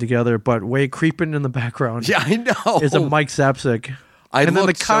gathering together, but way creeping in the background. Yeah, I know. Is a Mike Zapcic. I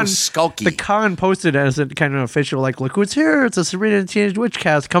looked so skulky. The con posted as a kind of official, like, look who's here. It's a Sabrina the Teenage Witch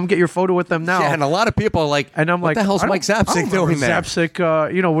cast. Come get your photo with them now. Yeah, and a lot of people are like, and I'm what the hell's Mike Zapcic doing there?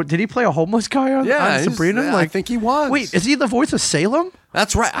 Zapcic, did he play a homeless guy on Sabrina? Yeah, I think he was. Wait, is he the voice of Salem?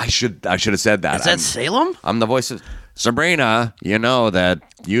 That's right. I should have said that. Is that Salem? I'm the voice of Sabrina. You know that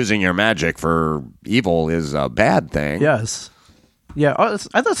using your magic for evil is a bad thing. Yes. Yeah,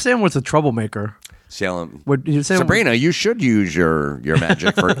 I thought Sam was a troublemaker. Salem. Sabrina, you should use your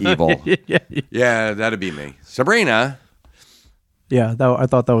magic for evil. Yeah, that'd be me. Sabrina. Yeah, I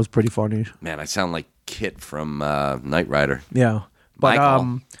thought that was pretty funny. Man, I sound like Kit from Knight Rider. Yeah, but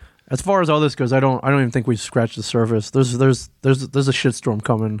as far as all this goes, I don't even think we've scratched the surface. There's a shitstorm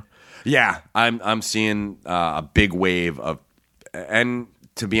coming. Yeah, I'm seeing a big wave of, and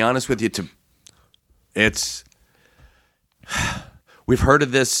to be honest with you, we've heard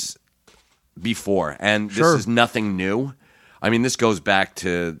of this before, and this is nothing new. I mean, this goes back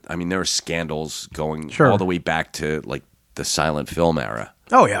to, there are scandals going all the way back to like the silent film era.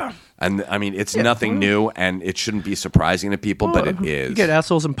 Oh yeah. And it's nothing new, and it shouldn't be surping to people, but it is. You get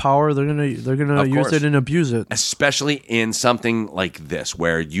assholes in power; they're gonna use it and abuse it, especially in something like this,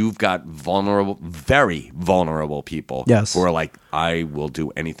 where you've got very vulnerable people who are like, "I will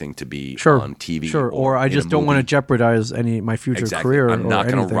do anything to be on TV." Or I just don't want to jeopardize my future career. I'm not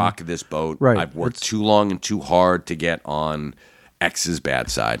going to rock this boat. Right. I've worked too long and too hard to get on X's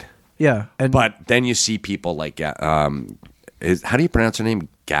bad side. Yeah, but then you see people like, how do you pronounce her name?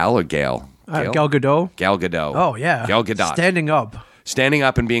 Gal or Gail? Gal Gadot. Gal Gadot. Oh, yeah. Gal Gadot. Standing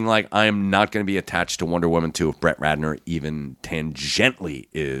up and being like, I am not going to be attached to Wonder Woman 2 if Brett Ratner even tangentially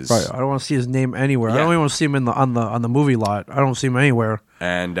is. Right. I don't want to see his name anywhere. Yeah. I don't even want to see him on the movie lot. I don't see him anywhere.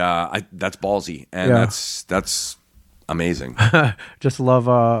 And that's ballsy. And that's amazing. Just love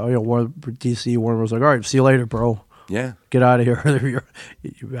DC. Warner was like, all right, see you later, bro. Yeah. Get out of here.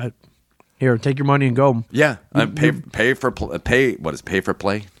 Here, take your money and go. Yeah, pay for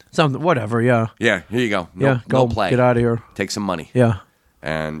play? Something, whatever. Yeah. Yeah. Here you go. Go. No play. Get out of here. Take some money. Yeah.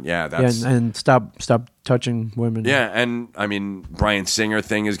 And that's and stop touching women. Yeah, and Bryan Singer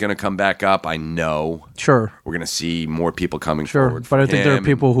thing is going to come back up. I know. Sure. We're going to see more people coming forward. But I think there are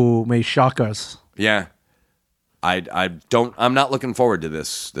people who may shock us. Yeah. I'm not looking forward to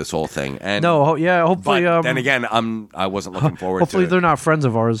this whole thing. And no, yeah, hopefully. But then again, I wasn't looking forward. Hopefully, they're not friends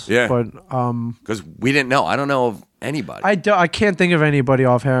of ours. Yeah, but because we didn't know. I don't know of anybody. I can't think of anybody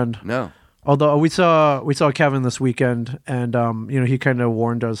offhand. No. Although we saw Kevin this weekend, and he kind of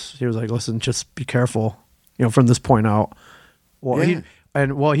warned us. He was like, "Listen, just be careful. From this point out." Well, yeah.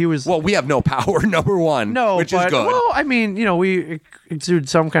 he was. Well, we have no power. Number one, which is good. Well, we exude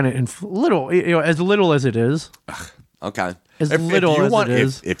some kind of as little as it is. Okay. As little as it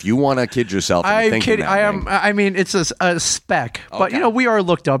is. If you want to kid yourself, I'm kidding. I am. It's a speck, but we are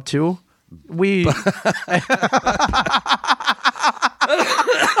looked up to. We.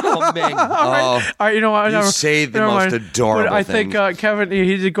 Oh, Ming. All right, you say the most adorable But I think Kevin,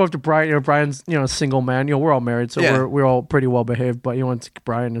 he did go up to Brian. Brian's, a single man. We're all married, so we're all pretty well behaved. But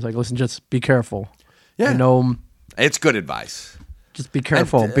Brian is like, listen, just be careful. Yeah, it's good advice. Just be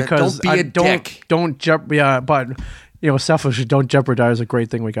careful because don't be a dick. Don't jump. Yeah, but selfishly, don't jeopardize a great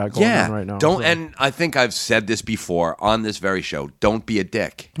thing we got going on right now. And I think I've said this before on this very show. Don't be a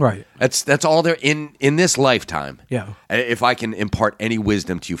dick. Right. That's all there in this lifetime. Yeah. If I can impart any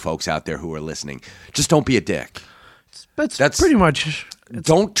wisdom to you folks out there who are listening, just don't be a dick. That's pretty much.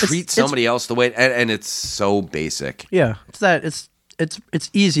 Don't treat somebody else the way, and it's so basic. Yeah, it's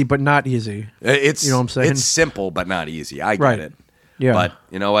easy but not easy. It's what I'm saying. It's simple but not easy. I get it. Yeah. But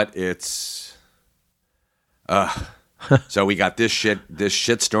you know what? It's. So we got this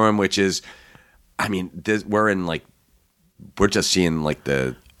shitstorm, which is, we're just seeing like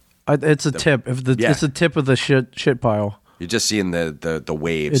the. It's a tip. It's the tip of the shit pile. You're just seeing the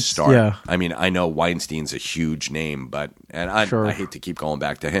waves start. Yeah. I know Weinstein's a huge name, I hate to keep going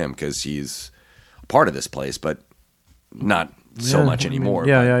back to him because he's a part of this place, but not so much anymore.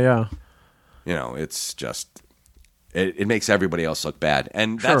 Yeah. It's just. It makes everybody else look bad.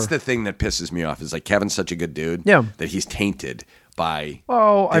 And that's the thing that pisses me off is like Kevin's such a good dude that he's tainted by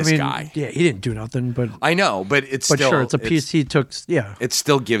this guy. Yeah, he didn't do nothing, but I know, but it's still sure, it's a piece he took. Yeah. It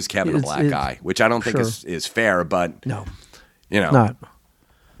still gives Kevin a black eye, which I don't think is fair, but no. Not.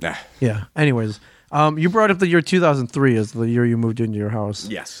 Yeah. Anyways, You brought up the year 2003 as the year you moved into your house.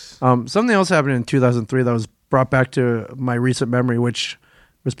 Yes. Something else happened in 2003 that was brought back to my recent memory, which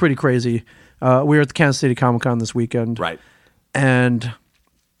was pretty crazy. We were at the Kansas City Comic-Con this weekend. Right. And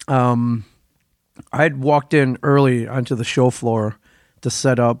I had walked in early onto the show floor to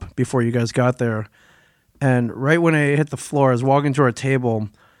set up before you guys got there. And right when I hit the floor, I was walking to our table,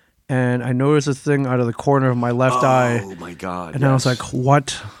 and I noticed this thing out of the corner of my left eye. Oh, my God. And I was like,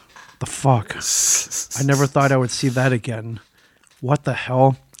 what the fuck? I never thought I would see that again. What the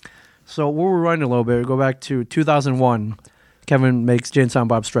hell? So we'll rewind a little bit. We go back to 2001. Kevin makes Jay and Silent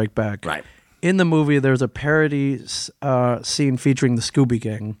Bob Strike Back. Right. In the movie, there's a parody scene featuring the Scooby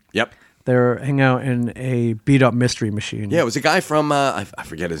Gang. Yep. They're hanging out in a beat-up mystery machine. Yeah, it was a guy from, I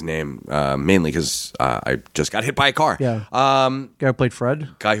forget his name, mainly because I just got hit by a car. Yeah. Guy who played Fred?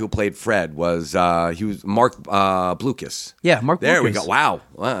 Guy who played Fred was Mark Blucas. Yeah, Mark Blucas. There we go. Wow.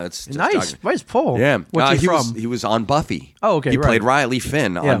 It's just nice pull. Yeah. What's he from? He was on Buffy. Oh, okay, He right. played Riley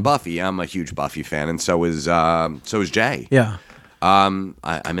Finn Yeah. on Buffy. I'm a huge Buffy fan, and so is Jay. Yeah. I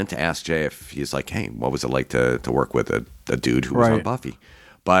meant to ask Jay if he's like, hey, what was it like to work with a dude who was on Right. Buffy?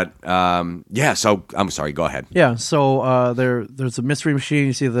 But yeah, so I'm sorry. Go ahead. Yeah, so there's a mystery machine.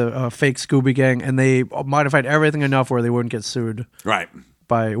 You see the fake Scooby Gang, and they modified everything enough where they wouldn't get sued Right.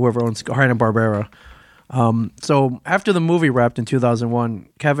 by whoever owns Hanna-Barbera. So after the movie wrapped in 2001,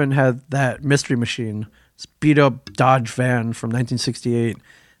 Kevin had that mystery machine, this beat-up Dodge van from 1968,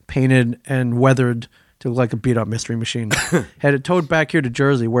 painted and weathered to look like a beat-up mystery machine. Had it towed back here to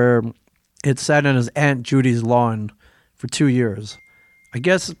Jersey, where it sat on his Aunt Judy's lawn for 2 years. I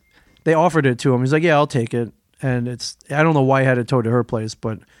guess they offered it to him. He's like, yeah, I'll take it. And I don't know why he had it towed to her place,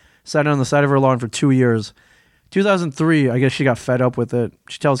 but sat on the side of her lawn for 2 years. 2003, I guess she got fed up with it.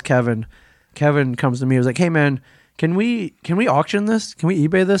 She tells Kevin. Kevin comes to me. He was like, hey, man, can we auction this? Can we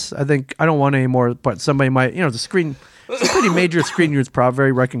eBay this? I don't want it anymore, but somebody might, it's a pretty major screen use prop,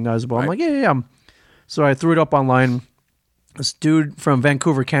 very recognizable. I'm like, yeah. So I threw it up online. This dude from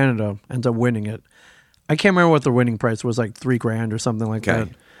Vancouver, Canada, ends up winning it. I can't remember what the winning price was, like $3,000 or something like that.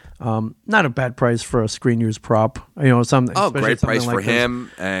 Not a bad price for a screen use prop. Something. Oh, great price like for this. him.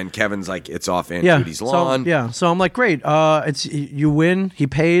 And Kevin's like, it's off Aunt Judy's lawn. So I'm like, great. You win. He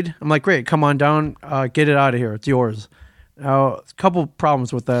paid. I'm like, great. Come on down. Get it out of here. It's yours. A couple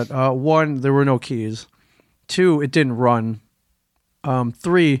problems with that. One, there were no keys. Two, it didn't run.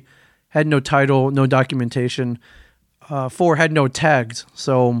 Three, had no title, no documentation. Four, had no tags.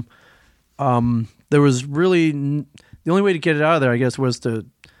 So there was really the only way to get it out of there, I guess, was to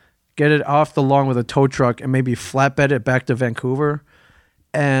get it off the lawn with a tow truck and maybe flatbed it back to Vancouver.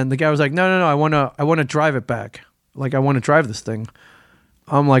 And the guy was like, no, I want to drive it back. Like, I want to drive this thing.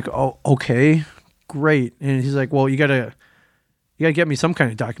 I'm like, oh, okay, great. And he's like, well, you gotta get me some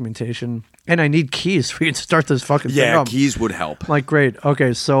kind of documentation, and I need keys for you to start this fucking thing up. Yeah, keys would help. I'm like, great.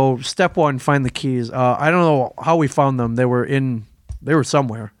 Okay, so step one, find the keys. I don't know how we found them. They were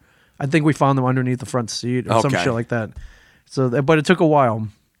somewhere. I think we found them underneath the front seat or some shit like that. So, but it took a while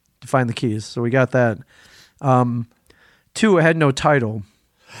to find the keys. So we got that. Two, it had no title.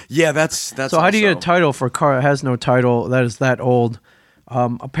 Yeah, that's. So how do you get a title for a car that has no title that is that old?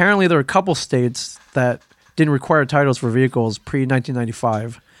 Apparently, there are a couple states that didn't require titles for vehicles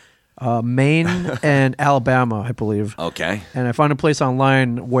pre-1995. Maine and Alabama, I believe. Okay. And I found a place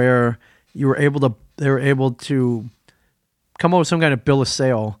online where they were able to come up with some kind of bill of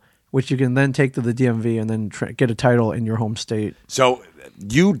sale, which you can then take to the DMV and then get a title in your home state. So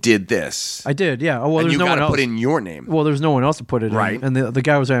you did this. I did, yeah. Well, and there's you no got one to else. put in your name. Well, there's no one else to put it Right. in. And the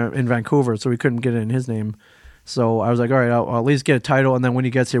guy was in Vancouver, so we couldn't get it in his name. So I was like, all right, I'll at least get a title, and then when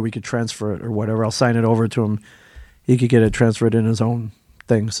he gets here, we could transfer it or whatever. I'll sign it over to him. He could get it transferred in his own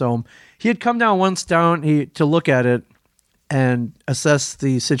thing. So he had come down once to look at it and assess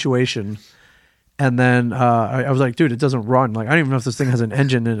the situation. And then I was like, dude, it doesn't run. Like, I don't even know if this thing has an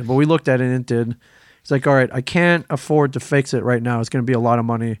engine in it. But we looked at it and it did. He's like, all right, I can't afford to fix it right now. It's going to be a lot of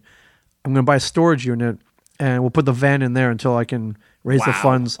money. I'm going to buy a storage unit, and we'll put the van in there until I can raise the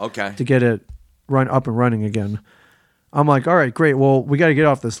funds to get it up and running again. I'm like, all right, great. Well, we got to get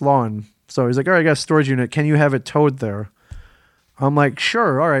off this lawn. So he's like, all right, I got a storage unit. Can you have it towed there? I'm like,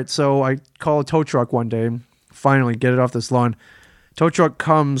 sure. All right. So I call a tow truck one day, finally get it off this lawn. Tow truck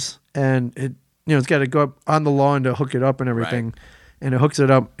comes, and it's got to go up on the lawn to hook it up and everything. Right. And it hooks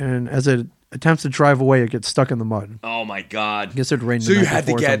it up. And as it attempts to drive away, it gets stuck in the mud. Oh my God! I guess it rained. So the you night had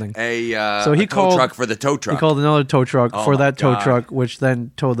to before or get something. a tow truck for the tow truck. He called another tow truck for that tow God. truck, which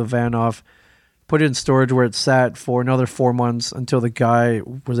then towed the van off. Put it in storage where it sat for another 4 months until the guy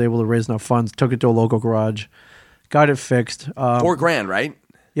was able to raise enough funds. Took it to a local garage, got it fixed. $4,000, right?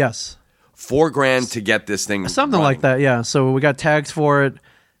 Yes. $4,000 to get this thing Something running. like that, yeah. So we got tags for it.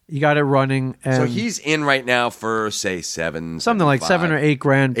 You got it running. And So he's in right now for, say, something like 7 or 8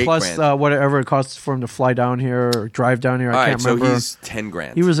 grand, plus $8,000. Whatever it costs for him to fly down here or drive down here. I can't remember. So he's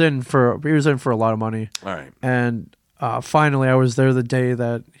 $10,000. He was in for a lot of money. All right. And finally, I was there the day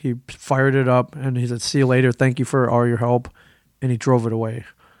that he fired it up, and he said, "See you later. Thank you for all your help," and he drove it away.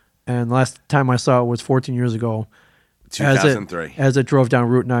 And last time I saw it was 14 years ago. 2003. As it drove down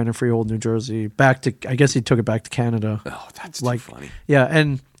Route 9 in Freehold, New Jersey, back to, I guess he took it back to Canada. Oh, that's too funny. Yeah,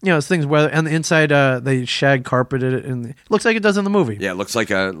 and it's things where on the inside they shag carpeted it, and it looks like it does in the movie. Yeah, it looks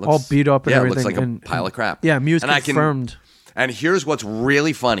like all beat up and everything. Yeah, it looks like and, a pile of crap. Yeah, Muse confirmed. And here's what's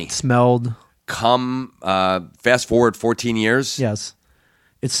really funny. Smelled. Fast forward 14 years. Yes.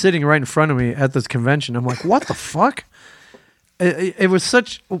 It's sitting right in front of me at this convention. I'm like, what the fuck? It was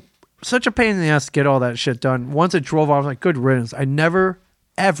such a pain in the ass to get all that shit done. Once it drove off, I was like, good riddance. I never,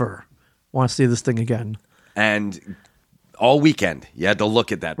 ever want to see this thing again. And all weekend, you had to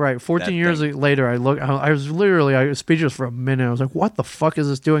look at that. Right. 14 years later, I was speechless for a minute. I was like, what the fuck is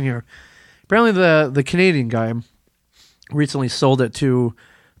this doing here? Apparently the Canadian guy recently sold it to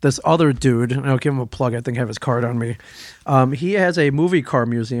this other dude, and I'll give him a plug. I think I have his card on me. He has a movie car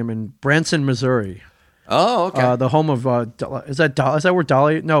museum in Branson, Missouri. Oh, okay. The home of is that where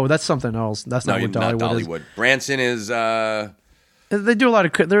Dolly? No, that's something else. That's not where Dollywood is. Branson is. They do a lot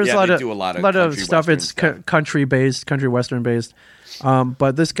of. There's a lot of stuff. It's country based, country western based.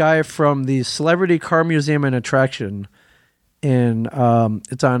 But this guy from the Celebrity Car Museum and Attraction,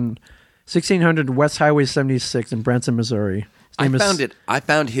 it's on 1600 West Highway 76 in Branson, Missouri. I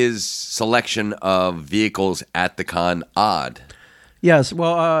found his selection of vehicles at the con odd. Yes.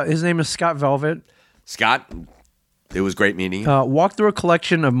 Well, his name is Scott Velvet. Scott, it was great meeting you. Walk through a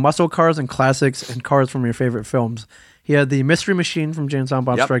collection of muscle cars and classics and cars from your favorite films. He had the Mystery Machine from Jay and Silent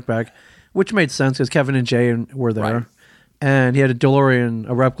Bob Strike Back, which made sense because Kevin and Jay were there. Right. And he had a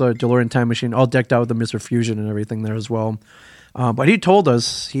replica DeLorean time machine, all decked out with the Mr. Fusion and everything there as well. But he told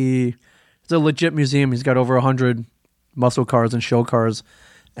us it's a legit museum. He's got over 100 muscle cars and show cars.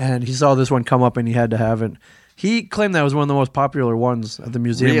 And he saw this one come up and he had to have it. He claimed that was one of the most popular ones at the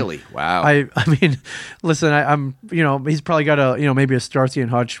museum. Really? Wow. I mean, listen, I'm he's probably got maybe a Starsky and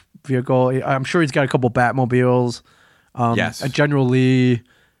Hutch vehicle. I'm sure he's got a couple Batmobiles. Yes. A General Lee.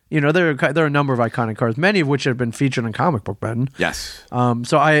 There are a number of iconic cars, many of which have been featured in Comic Book Ben. Yes.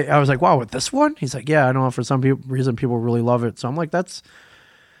 So I was like, wow, with this one? He's like, yeah, I don't know, for some reason people really love it. So I'm like, that's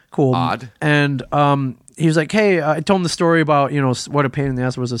cool. Odd. And he was like, hey, I told him the story about, what a pain in the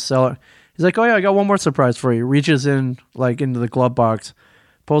ass it was to sell it. He's like, oh yeah, I got one more surprise for you. Reaches in into the glove box,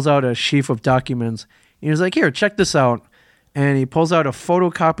 pulls out a sheaf of documents. And he was like, here, check this out. And he pulls out a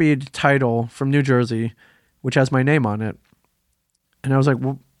photocopied title from New Jersey, which has my name on it. And I was like,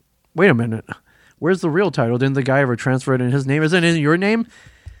 well, wait a minute. Where's the real title? Didn't the guy ever transfer it in his name? Isn't it your name?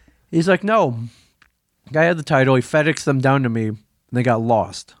 He's like, no. The guy had the title. He FedExed them down to me, and they got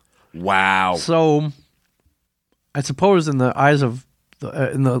lost. Wow. So, I suppose in the eyes of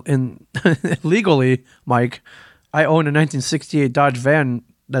legally, Mike, I own a 1968 Dodge van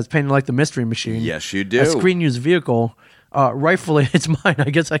that's painted like the Mystery Machine. Yes, you do. A screen-used vehicle. Rightfully, it's mine.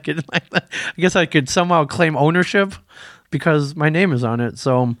 I guess I could somehow claim ownership because my name is on it.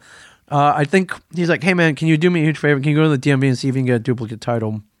 So, I think he's like, "Hey, man, can you do me a huge favor? Can you go to the DMV and see if you can get a duplicate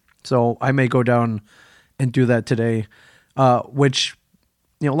title?" So I may go down and do that today. Which,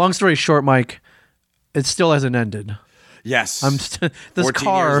 long story short, Mike, it still hasn't ended. Yes. This 14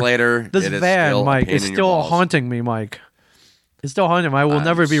 car, years later, this van, Mike, is still haunting me, Mike. It's still haunting me. I will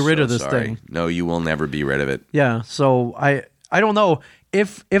never be rid of this thing. No, you will never be rid of it. Yeah. So I don't know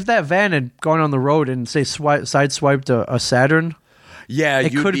if that van had gone on the road and say sideswiped a Saturn. Yeah,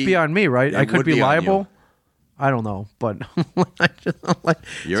 it could be on me, right? I could be liable. I don't know, but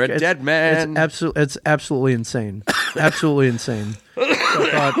you're a dead man. It's absolutely insane. Absolutely insane.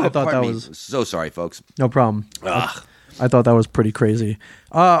 I thought that was so sorry, folks. No problem. I thought that was pretty crazy.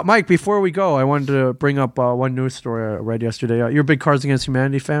 Mike, before we go, I wanted to bring up one news story I read yesterday. You're a big Cards Against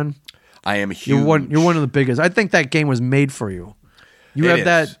Humanity fan? I am huge. You're one of the biggest. I think that game was made for you. You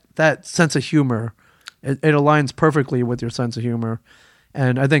have that sense of humor. It aligns perfectly with your sense of humor.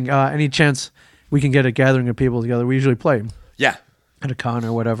 And I think any chance we can get a gathering of people together, we usually play. Yeah. At a con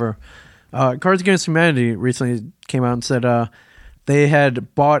or whatever. Cards Against Humanity recently came out and said they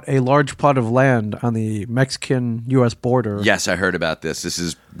had bought a large plot of land on the Mexican-U.S. border. Yes, I heard about this. This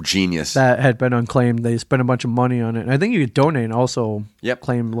is genius. That had been unclaimed. They spent a bunch of money on it. And I think you could donate and also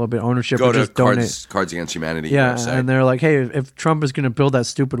claim a little bit of ownership. Go or to just donate. Cards Against Humanity website. And they're like, hey, if Trump is going to build that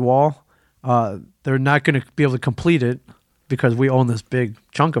stupid wall, they're not going to be able to complete it because we own this big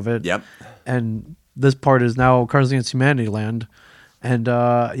chunk of it. Yep. And this part is now Cards Against Humanity land. And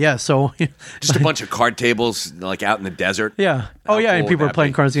so just a bunch of card tables like out in the desert. Yeah. Oh yeah, and people are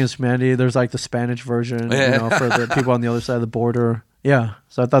playing Cards Against Humanity. There's like the Spanish version, for the people on the other side of the border. Yeah.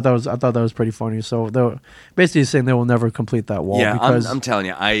 So I thought that was pretty funny. So they're basically saying they will never complete that wall. Yeah, because I'm telling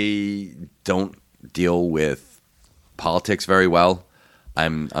you, I don't deal with politics very well.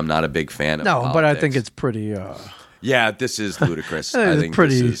 I'm not a big fan of politics. But I think it's pretty. Yeah, this is ludicrous. I think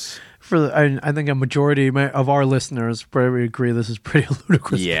pretty. This is. I think a majority of our listeners probably agree this is pretty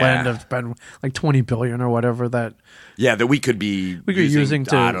ludicrous plan to spend like $20 billion or whatever that we could be using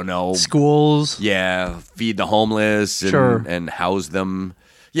to, I don't know, schools. Yeah, feed the homeless and house them.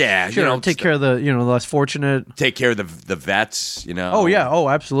 Yeah, sure. Take care of the the less fortunate. Take care of the vets. Oh yeah. Oh,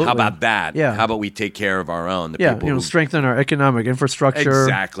 absolutely. How about that? Yeah. How about we take care of our own? People who strengthen our economic infrastructure.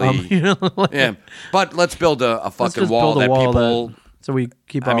 Exactly. But let's build a fucking wall that people. So we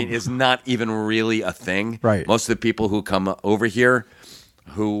keep. I mean, it's not even really a thing. Right. Most of the people who come over here,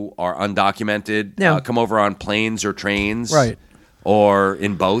 who are undocumented, come over on planes or trains. Right. Or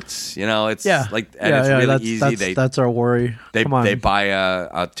in boats, it's like, and it's really easy. That's our worry. They buy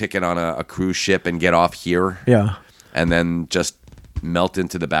a ticket on a cruise ship and get off here. Yeah. And then just melt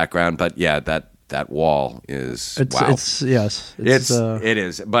into the background. But yeah, that wall is wow. It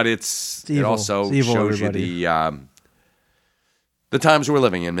is, but it also shows you the times we're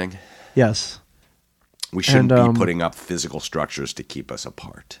living in, Ming. Yes. We shouldn't be putting up physical structures to keep us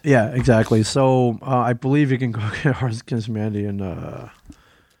apart. Yeah, exactly. So I believe you can go get Cards Against Humanity and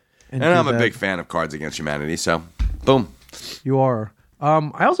I'm a big fan of Cards Against Humanity. So, boom. You are.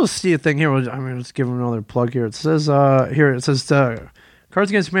 I also see a thing here. I'm going to just give them another plug here. It says Cards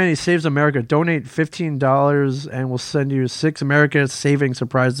Against Humanity saves America. Donate $15 and we'll send you 6 America saving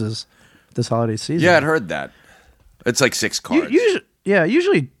surprises this holiday season. Yeah, I'd heard that. It's like 6 cards.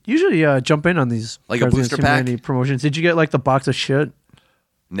 Usually jump in on these like a booster pack promotions. Did you get like the box of shit?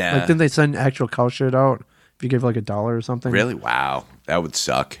 Nah. Like, didn't they send actual cow shit out if you gave like $1 or something? Really? Wow, that would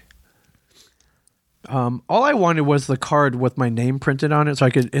suck. All I wanted was the card with my name printed on it, so I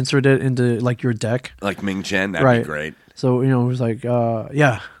could insert it into like your deck. Like Ming Chen, that'd be great. So it was like,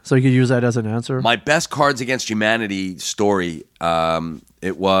 so you could use that as an answer. My best Cards Against Humanity story.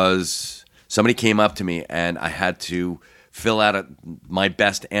 It was somebody came up to me and I had to fill out my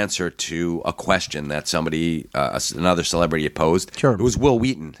best answer to a question that somebody, another celebrity had posed. Sure. It was Will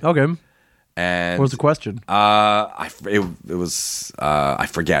Wheaton. Okay. And what was the question? I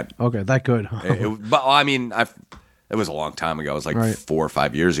forget. Okay, that good. But I mean, it was a long time ago. It was like 4 or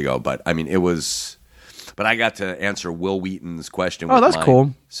 5 years ago. But I mean, it was. But I got to answer Will Wheaton's question. Oh, that's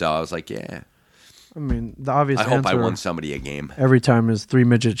cool. So I was like, yeah. I mean, the obvious answer. I hope I won somebody a game. Every time is 3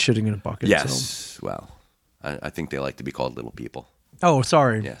 midgets shitting in a bucket. Yes. So. Well, I think they like to be called little people. Oh,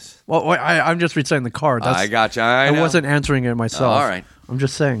 sorry. Yes. Well, I'm just reciting the card. I gotcha. I wasn't answering it myself. All right. I'm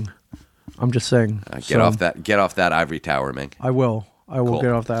just saying. Get off that ivory tower, Ming. I will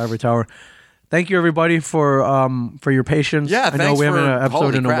get off that ivory tower. Thank you, everybody, for your patience. Yeah, I know we haven't had an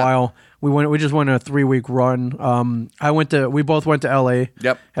episode in a while. We just went on a 3-week run. We both went to LA.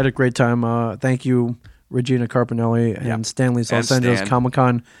 Yep. Had a great time. Thank you, Regina Carpinelli and Stanley's Los Angeles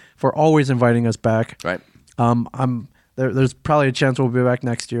Comic-Con for always inviting us back. Right. There's probably a chance we'll be back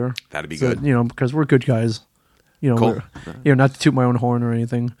next year. That'd be good. Because we're good guys. Cool. Not to toot my own horn or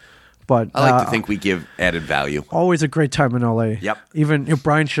anything. But I like to think we give added value. Always a great time in LA. Yep. Even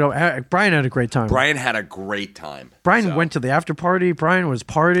Brian Brian had a great time. Brian had a great time. Brian went to the after party. Brian was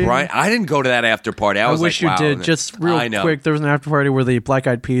partying. I didn't go to that after party. I wish you did. Just real quick, there was an after party where the Black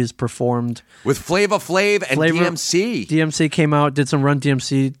Eyed Peas performed with Flava Flav and DMC. DMC came out, did some Run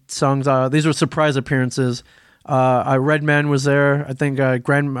DMC songs. These were surprise appearances. Redman was there. I think not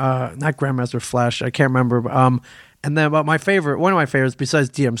Grandmaster Flash. I can't remember. And then, but one of my favorites, besides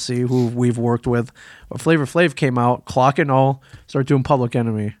DMC, who we've worked with, Flavor Flav came out, Clock and All, started doing Public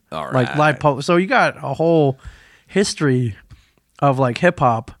Enemy. All right. Like live public. So you got a whole history of like hip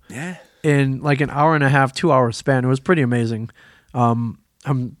hop in like an hour and a half, 2 hour span. It was pretty amazing. I'm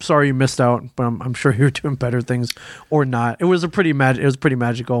sorry you missed out, but I'm sure you're doing better things or not. It was pretty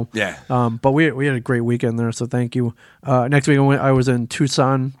magical. Yeah. But we had a great weekend there, so thank you. Next week I was in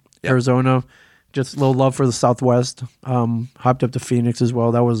Tucson, Arizona. Just a little love for the Southwest. Hopped up to Phoenix as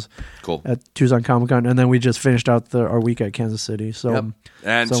well. That was cool at Tucson Comic Con, and then we just finished out our week at Kansas City. So,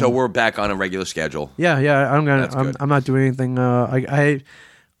 so we're back on a regular schedule. Yeah. I'm not doing anything. I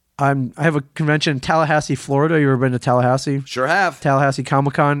I have a convention in Tallahassee, Florida. You ever been to Tallahassee? Sure have. Tallahassee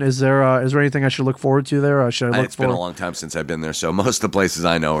Comic-Con. Is there anything I should look forward to there? Should I look It's been a long time since I've been there, so most of the places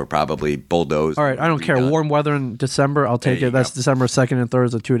I know are probably bulldozed. All right, I don't care. redone. Warm weather in December, I'll take There it. you That's go. December 2nd and 3rd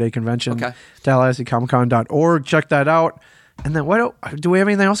is a 2-day convention. Okay. TallahasseeComicCon.org. Check that out. And then do we have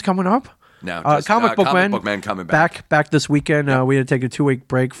anything else coming up? No, just, Comic Book Comic Men. Book Men coming back. Back this weekend. We had to take a 2-week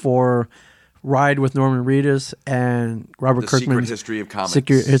break for Ride with Norman Reedus and Robert The Kirkman's Secret History of Comics.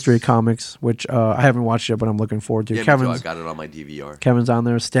 Secret History of Comics, which I haven't watched yet, but I'm looking forward to. Yeah, me too. I got it on my DVR. Kevin's on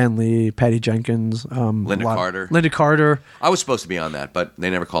there. Stan Lee, Patty Jenkins, Linda Carter. Linda Carter. I was supposed to be on that, but they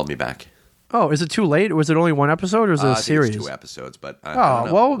never called me back. Oh, is it too late? Was it only one episode, or is it a I think series? it's 2 episodes, but I don't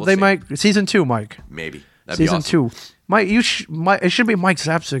know. Well, We'll they see. might season 2, Mike. Maybe. That'd Season be awesome. 2. Mike, it should be Mike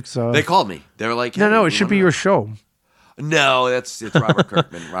Zapcic's. They called me. They were like, no, hey, it we should wanna be know. your show. No, it's Robert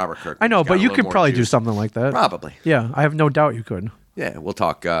Kirkman. Robert Kirkman. I know, but you could probably do something like that. Probably. Yeah, I have no doubt you could. Yeah, we'll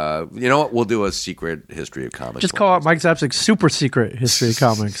talk. You know what? We'll do a secret history of comics. Just call out Mike Zapcic's super secret history of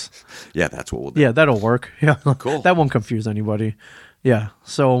comics. Yeah, that's what we'll do. Yeah, that'll work. Yeah, Cool. That won't confuse anybody. Yeah.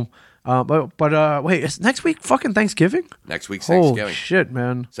 So, but wait, is next week fucking Thanksgiving? Next week's Oh Thanksgiving. shit,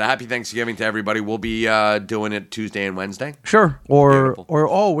 man. So happy Thanksgiving to everybody. We'll be doing it Tuesday and Wednesday. Sure.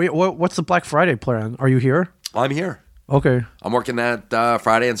 Beautiful. Wait, what's the Black Friday plan? Are you here? I'm here. Okay. I'm working that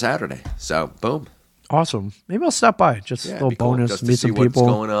Friday and Saturday. So boom. Awesome. Maybe I'll stop by. Just Yeah, a little be cool. bonus. Just to Meet see some what's people.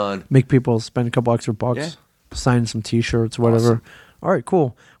 going on. Make people spend a couple extra bucks. Yeah. Sign some T-shirts, whatever. Awesome. All right,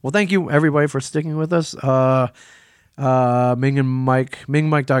 cool. Well, thank you everybody for sticking with us. Ming and Mike,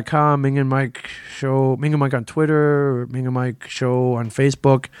 MingMike.com, Ming and Mike Show, Ming and Mike on Twitter, Ming and Mike Show on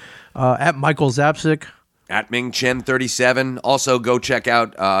Facebook, at Michael Zapcic. At Ming Chen 37. Also, go check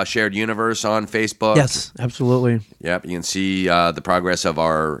out Shared Universe on Facebook. Yes, absolutely. Yep, you can see the progress of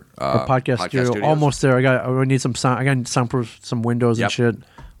our Podcast studio, studios. almost there. I need some sound. I got soundproof some windows and Yep. shit.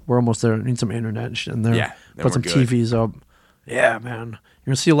 We're almost there. I need some internet and shit in there. Yeah, then put some we're good. TVs up. Yeah, man.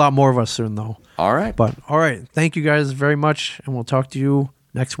 You're gonna see a lot more of us soon, though. All right. But all right, thank you guys very much, and we'll talk to you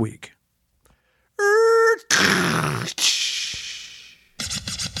next week.